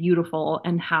that's beautiful,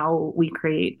 and how we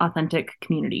create authentic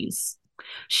communities.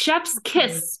 Chef's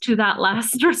kiss to that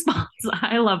last response.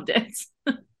 I loved it.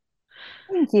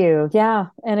 Thank you. Yeah.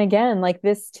 And again, like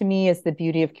this to me is the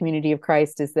beauty of Community of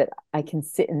Christ, is that I can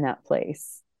sit in that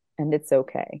place and it's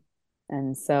okay.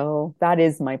 And so that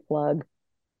is my plug.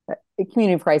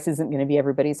 Community of Christ isn't going to be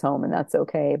everybody's home, and that's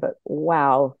okay. But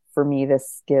wow, for me,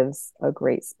 this gives a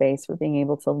great space for being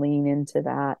able to lean into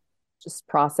that just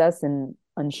process and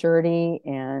unsurety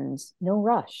and no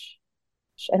rush.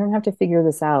 I don't have to figure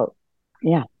this out.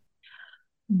 Yeah.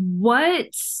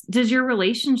 What does your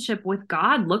relationship with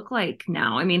God look like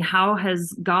now? I mean, how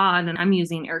has God, and I'm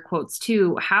using air quotes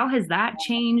too, how has that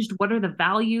changed? What are the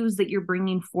values that you're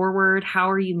bringing forward?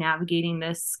 How are you navigating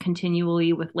this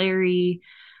continually with Larry?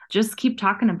 Just keep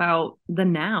talking about the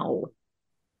now.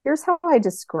 Here's how I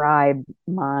describe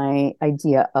my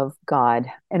idea of God.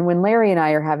 And when Larry and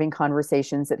I are having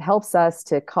conversations, it helps us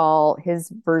to call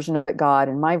his version of it God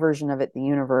and my version of it the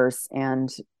universe. And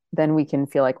then we can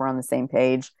feel like we're on the same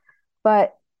page.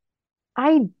 But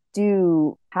I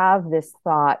do have this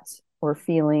thought or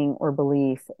feeling or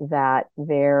belief that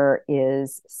there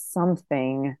is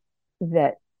something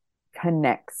that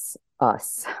connects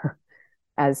us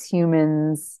as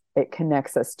humans. It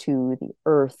connects us to the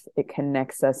earth. It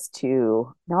connects us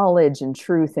to knowledge and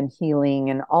truth and healing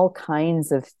and all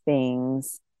kinds of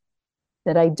things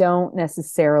that I don't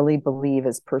necessarily believe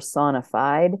is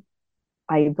personified.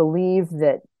 I believe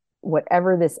that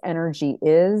whatever this energy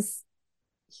is,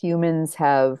 humans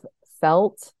have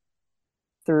felt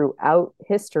throughout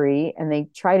history, and they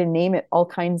try to name it all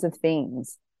kinds of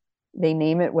things. They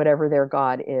name it whatever their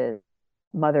God is,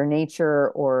 Mother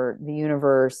Nature or the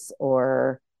universe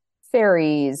or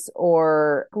fairies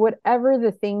or whatever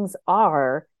the things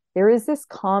are. There is this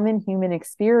common human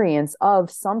experience of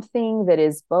something that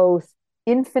is both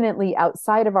infinitely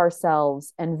outside of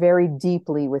ourselves and very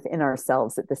deeply within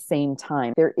ourselves at the same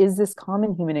time. There is this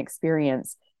common human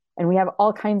experience, and we have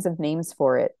all kinds of names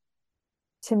for it.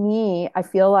 To me, I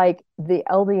feel like the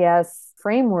LDS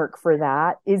framework for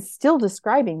that is still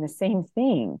describing the same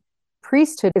thing.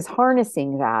 Priesthood is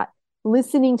harnessing that.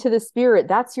 Listening to the spirit,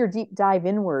 that's your deep dive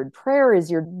inward. Prayer is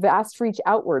your vast reach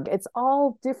outward. It's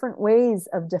all different ways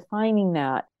of defining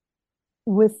that.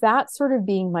 With that sort of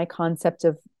being my concept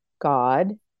of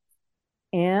God,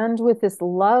 and with this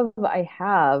love I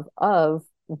have of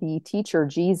the teacher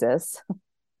Jesus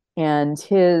and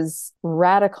his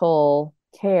radical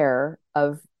care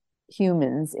of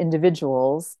humans,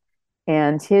 individuals,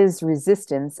 and his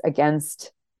resistance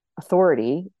against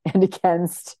authority and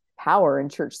against power and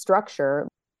church structure,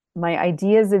 my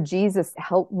ideas of Jesus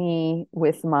help me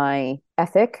with my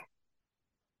ethic.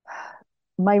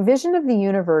 My vision of the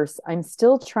universe, I'm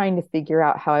still trying to figure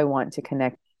out how I want to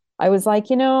connect. I was like,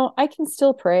 I can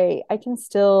still pray. I can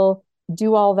still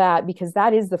do all that because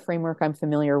that is the framework I'm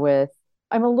familiar with.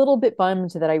 I'm a little bit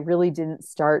bummed that I really didn't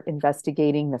start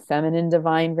investigating the feminine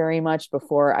divine very much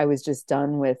before I was just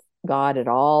done with God at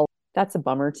all. That's a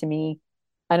bummer to me.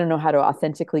 I don't know how to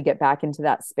authentically get back into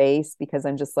that space because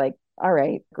I'm just like, all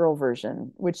right, girl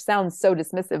version, which sounds so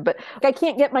dismissive, but I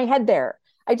can't get my head there.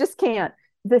 I just can't.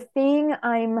 The thing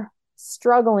I'm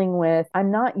struggling with,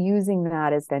 I'm not using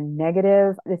that as a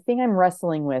negative. The thing I'm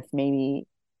wrestling with maybe,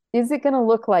 is it going to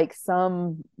look like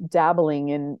some dabbling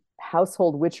in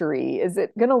household witchery? Is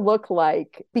it going to look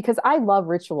like, because I love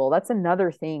ritual. That's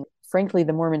another thing. Frankly,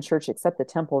 the Mormon church, except the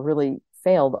temple, really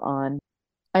failed on.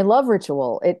 I love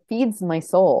ritual. It feeds my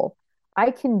soul.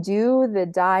 I can do the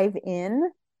dive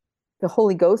in, the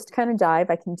Holy Ghost kind of dive.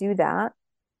 I can do that.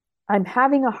 I'm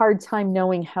having a hard time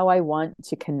knowing how I want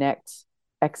to connect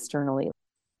externally,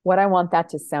 what I want that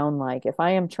to sound like. If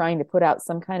I am trying to put out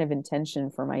some kind of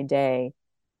intention for my day,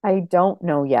 I don't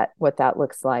know yet what that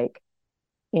looks like.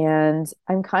 And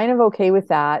I'm kind of okay with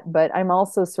that, but I'm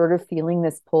also sort of feeling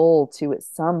this pull to at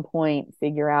some point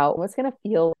figure out what's going to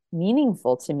feel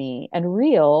meaningful to me and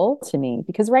real to me,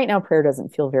 because right now prayer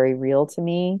doesn't feel very real to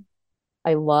me.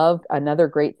 I love another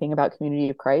great thing about Community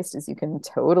of Christ is you can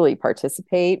totally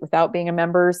participate without being a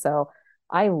member. So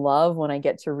I love when I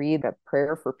get to read a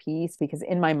prayer for peace, because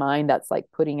in my mind, that's like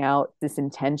putting out this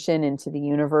intention into the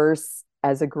universe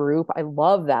as a group. I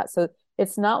love that. So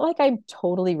it's not like I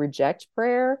totally reject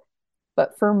prayer,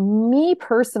 but for me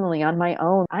personally on my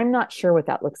own, I'm not sure what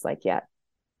that looks like yet.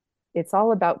 It's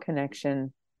all about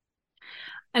connection.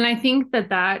 And I think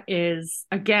that is,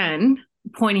 again,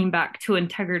 pointing back to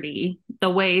integrity, the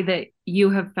way that you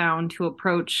have found to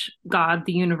approach God,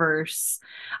 the universe.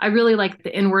 I really like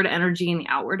the inward energy and the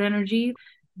outward energy.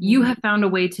 You have found a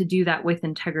way to do that with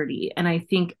integrity. And I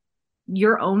think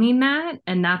you're owning that,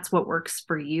 and that's what works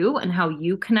for you and how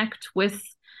you connect with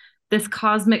this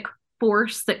cosmic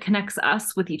force that connects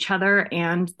us with each other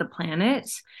and the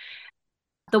planet.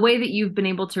 The way that you've been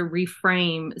able to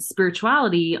reframe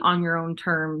spirituality on your own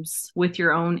terms with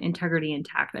your own integrity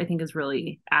intact, I think is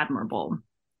really admirable.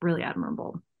 Really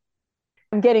admirable.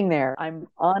 I'm getting there. I'm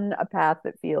on a path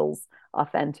that feels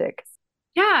authentic.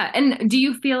 Yeah. And do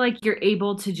you feel like you're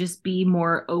able to just be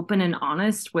more open and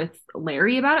honest with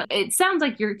Larry about it? It sounds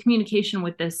like your communication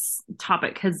with this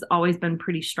topic has always been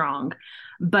pretty strong,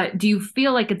 but do you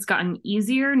feel like it's gotten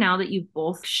easier now that you've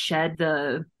both shed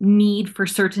the need for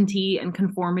certainty and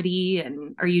conformity?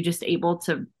 And are you just able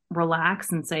to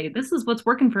relax and say, this is what's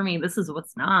working for me, this is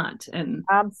what's not? And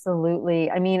Absolutely.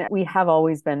 I mean, we have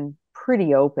always been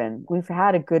pretty open. We've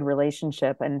had a good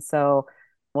relationship. And so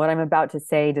what I'm about to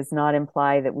say does not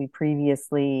imply that we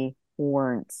previously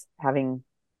weren't having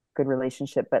good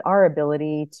relationship, but our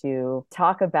ability to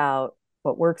talk about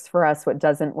what works for us, what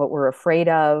doesn't, what we're afraid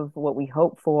of, what we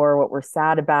hope for, what we're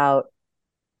sad about,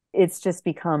 it's just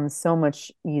become so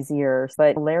much easier.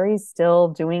 But Larry's still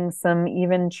doing some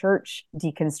even church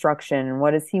deconstruction.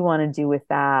 What does he want to do with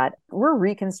that? We're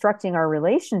reconstructing our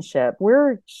relationship.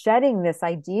 We're shedding this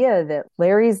idea that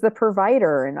Larry's the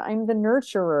provider and I'm the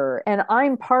nurturer and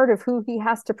I'm part of who he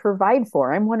has to provide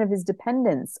for. I'm one of his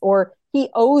dependents, or he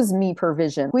owes me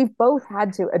provision. We've both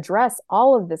had to address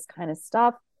all of this kind of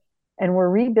stuff, and we're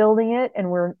rebuilding it,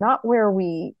 and we're not where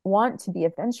we want to be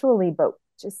eventually, but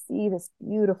just see this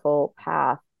beautiful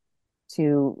path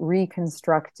to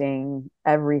reconstructing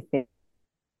everything.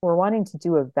 We're wanting to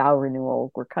do a vow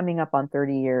renewal. We're coming up on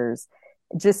 30 years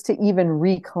just to even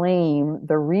reclaim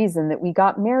the reason that we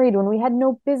got married when we had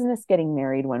no business getting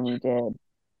married when we did.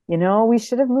 You know, we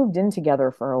should have moved in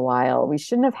together for a while. We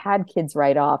shouldn't have had kids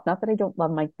right off. Not that I don't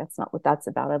love that's not what that's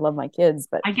about. I love my kids,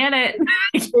 but I get it.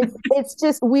 it's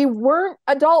just, we weren't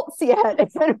adults yet.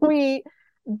 And we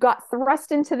got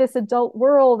thrust into this adult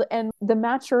world, and the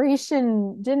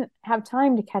maturation didn't have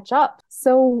time to catch up.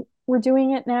 So we're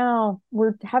doing it now.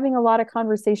 We're having a lot of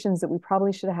conversations that we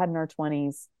probably should have had in our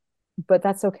 20s, but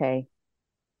that's okay.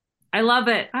 I love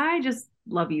it. I just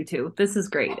love you too. This is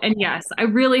great. And yes, I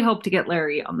really hope to get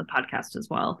Larry on the podcast as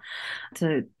well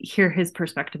to hear his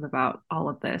perspective about all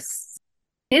of this.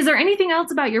 Is there anything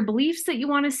else about your beliefs that you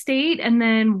want to state? And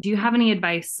then do you have any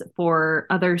advice for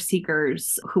other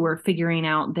seekers who are figuring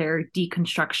out their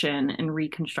deconstruction and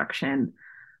reconstruction,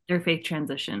 their faith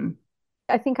transition?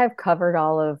 I think I've covered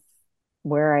all of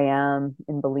where I am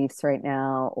in beliefs right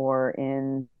now, or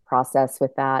in process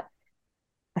with that.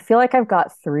 I feel like I've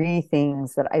got three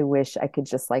things that I wish I could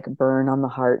just like burn on the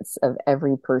hearts of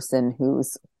every person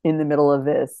who's in the middle of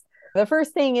this. The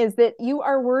first thing is that you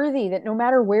are worthy, that no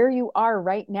matter where you are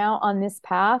right now on this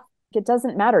path, it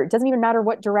doesn't matter. It doesn't even matter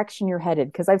what direction you're headed,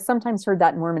 because I've sometimes heard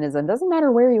that in Mormonism. It doesn't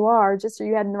matter where you are, just are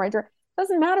you heading in the right direction? It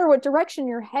doesn't matter what direction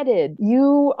you're headed.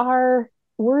 You are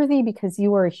worthy because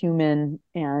you are a human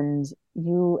and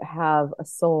you have a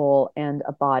soul and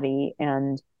a body,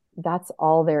 and that's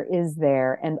all there is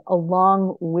there. And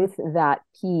along with that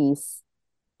piece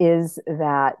is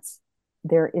that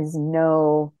there is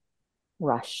no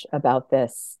rush about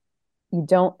this. You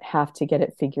don't have to get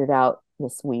it figured out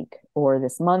this week or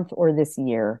this month or this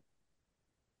year.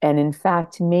 And in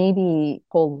fact, maybe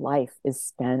whole life is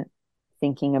spent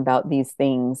thinking about these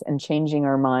things and changing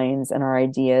our minds and our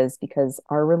ideas, because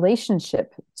our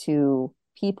relationship to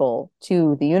people,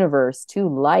 to the universe, to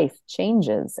life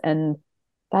changes. And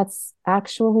that's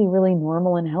actually really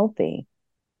normal and healthy.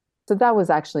 So that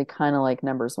was actually kind of like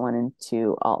numbers 1 and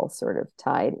 2 all sort of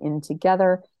tied in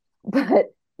together. But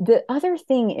the other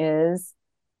thing is,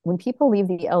 when people leave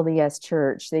the LDS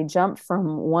church, they jump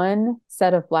from one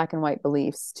set of black and white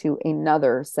beliefs to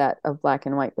another set of black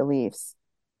and white beliefs.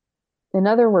 In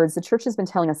other words, the church has been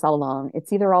telling us all along,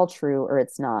 it's either all true or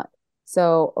it's not.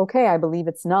 So, okay, I believe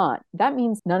it's not. That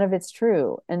means none of it's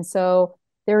true. And so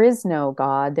there is no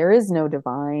God, there is no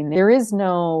divine, there is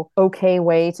no okay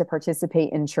way to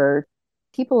participate in church.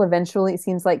 People eventually, it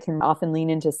seems like, can often lean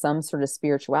into some sort of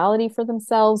spirituality for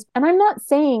themselves. And I'm not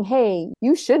saying, hey,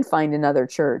 you should find another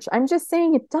church. I'm just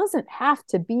saying it doesn't have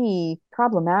to be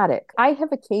problematic. I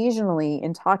have occasionally,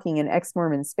 in talking in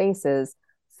ex-Mormon spaces,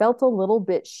 felt a little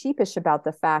bit sheepish about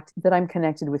the fact that I'm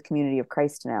connected with Community of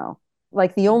Christ now.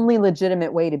 Like, the only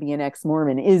legitimate way to be an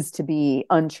ex-Mormon is to be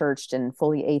unchurched and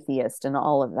fully atheist and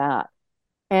all of that.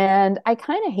 And I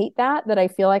kind of hate that I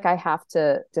feel like I have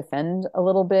to defend a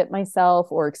little bit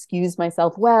myself or excuse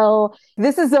myself. Well,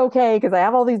 this is okay because I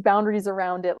have all these boundaries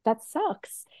around it. That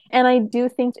sucks. And I do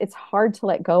think it's hard to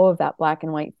let go of that black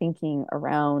and white thinking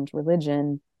around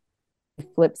religion.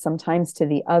 Flip sometimes to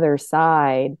the other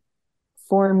side.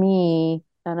 For me,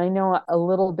 And I know a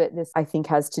little bit this, I think,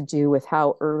 has to do with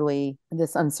how early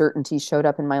this uncertainty showed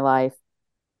up in my life.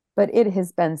 But it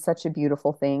has been such a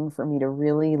beautiful thing for me to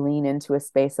really lean into a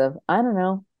space of, I don't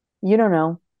know, you don't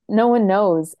know, no one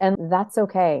knows. And that's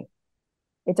okay.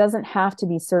 It doesn't have to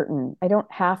be certain. I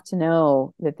don't have to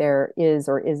know that there is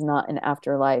or is not an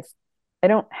afterlife. I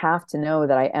don't have to know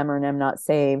that I am or am not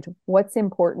saved. What's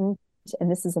important, and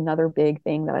this is another big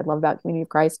thing that I love about Community of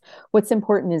Christ, what's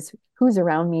important is who's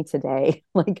around me today.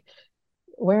 Like,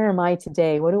 where am I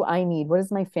today? What do I need? What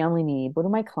does my family need? What do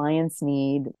my clients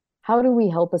need? How do we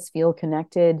help us feel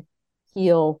connected,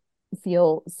 heal,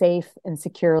 feel safe and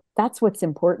secure? That's what's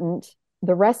important.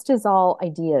 The rest is all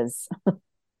ideas.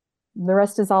 The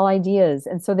rest is all ideas.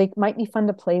 And so they might be fun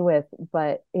to play with,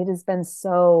 but it has been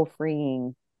so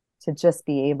freeing to just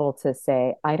be able to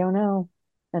say, I don't know.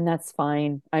 And that's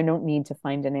fine. I don't need to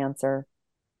find an answer.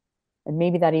 And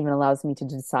maybe that even allows me to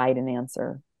decide an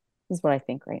answer, is what I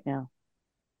think right now.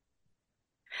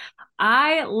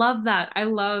 I love that. I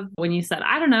love when you said,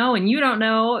 I don't know, and you don't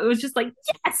know. It was just like,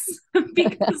 yes,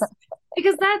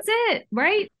 because that's it,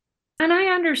 right? And I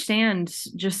understand,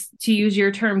 just to use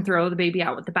your term, throw the baby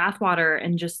out with the bathwater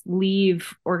and just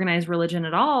leave organized religion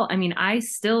at all. I mean, I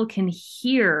still can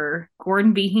hear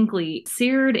Gordon B. Hinckley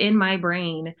seared in my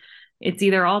brain. It's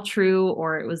either all true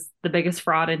or it was the biggest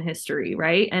fraud in history,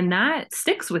 right? And that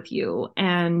sticks with you.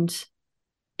 And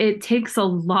it takes a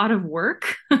lot of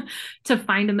work to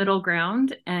find a middle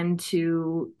ground and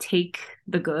to take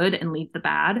the good and leave the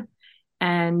bad.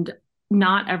 And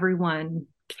not everyone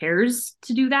cares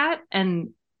to do that.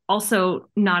 And also,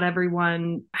 not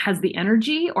everyone has the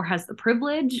energy or has the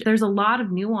privilege. There's a lot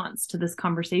of nuance to this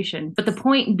conversation. But the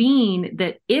point being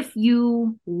that if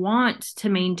you want to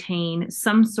maintain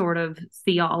some sort of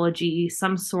theology,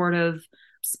 some sort of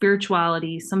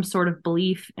spirituality, some sort of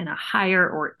belief in a higher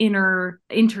or inner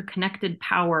interconnected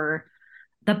power,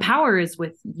 the power is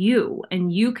with you,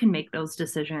 and you can make those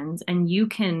decisions, and you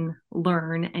can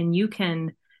learn, and you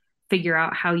can figure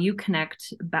out how you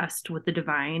connect best with the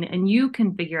divine, and you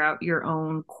can figure out your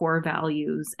own core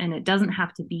values. And it doesn't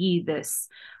have to be this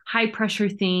high pressure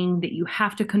thing that you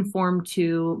have to conform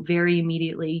to very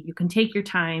immediately. You can take your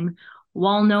time,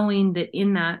 while knowing that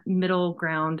in that middle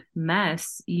ground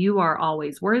mess, you are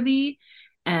always worthy,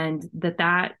 and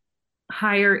that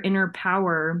higher inner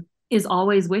power is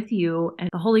always with you, and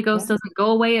the Holy Ghost doesn't go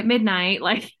away at midnight.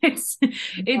 Like it's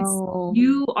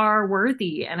you are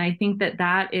worthy. And I think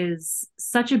that is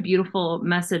such a beautiful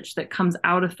message that comes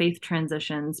out of faith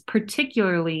transitions,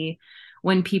 particularly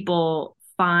when people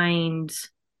find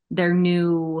their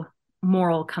new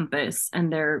moral compass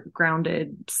and their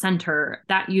grounded center.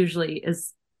 That usually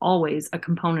is always a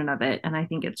component of it. And I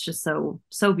think it's just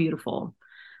so beautiful.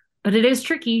 But it is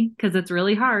tricky because it's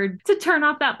really hard to turn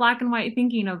off that black and white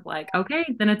thinking of like, okay,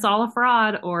 then it's all a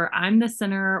fraud, or I'm the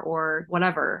sinner, or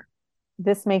whatever.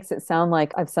 This makes it sound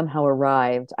like I've somehow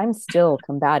arrived. I'm still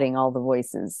combating all the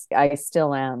voices. I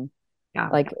still am. Yeah.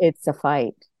 Like it's a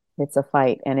fight. It's a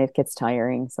fight, and it gets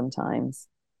tiring sometimes.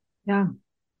 Yeah.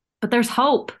 But there's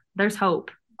hope. There's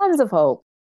hope. Tons of hope.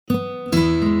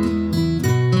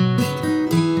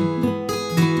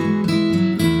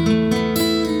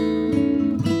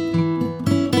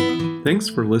 Thanks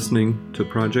for listening to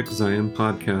Project Zion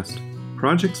Podcast.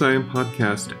 Project Zion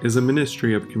Podcast is a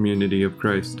ministry of Community of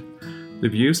Christ. The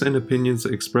views and opinions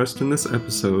expressed in this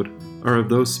episode are of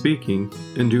those speaking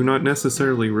and do not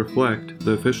necessarily reflect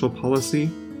the official policy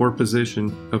or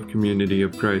position of Community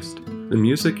of Christ. The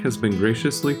music has been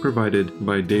graciously provided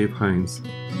by Dave Hines.